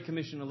say the Great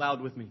Commission aloud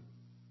with me.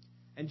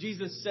 And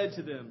Jesus said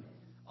to them,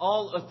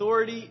 all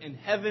authority in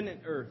heaven and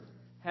earth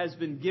has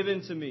been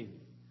given to me.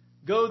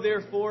 Go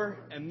therefore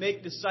and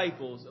make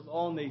disciples of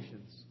all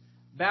nations,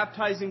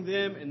 baptizing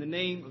them in the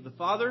name of the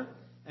Father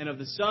and of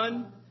the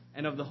Son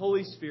and of the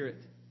Holy Spirit,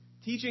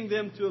 teaching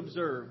them to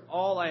observe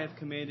all I have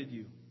commanded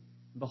you.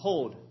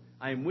 Behold,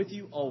 I am with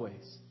you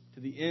always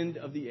to the end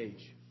of the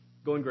age.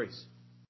 Go in grace.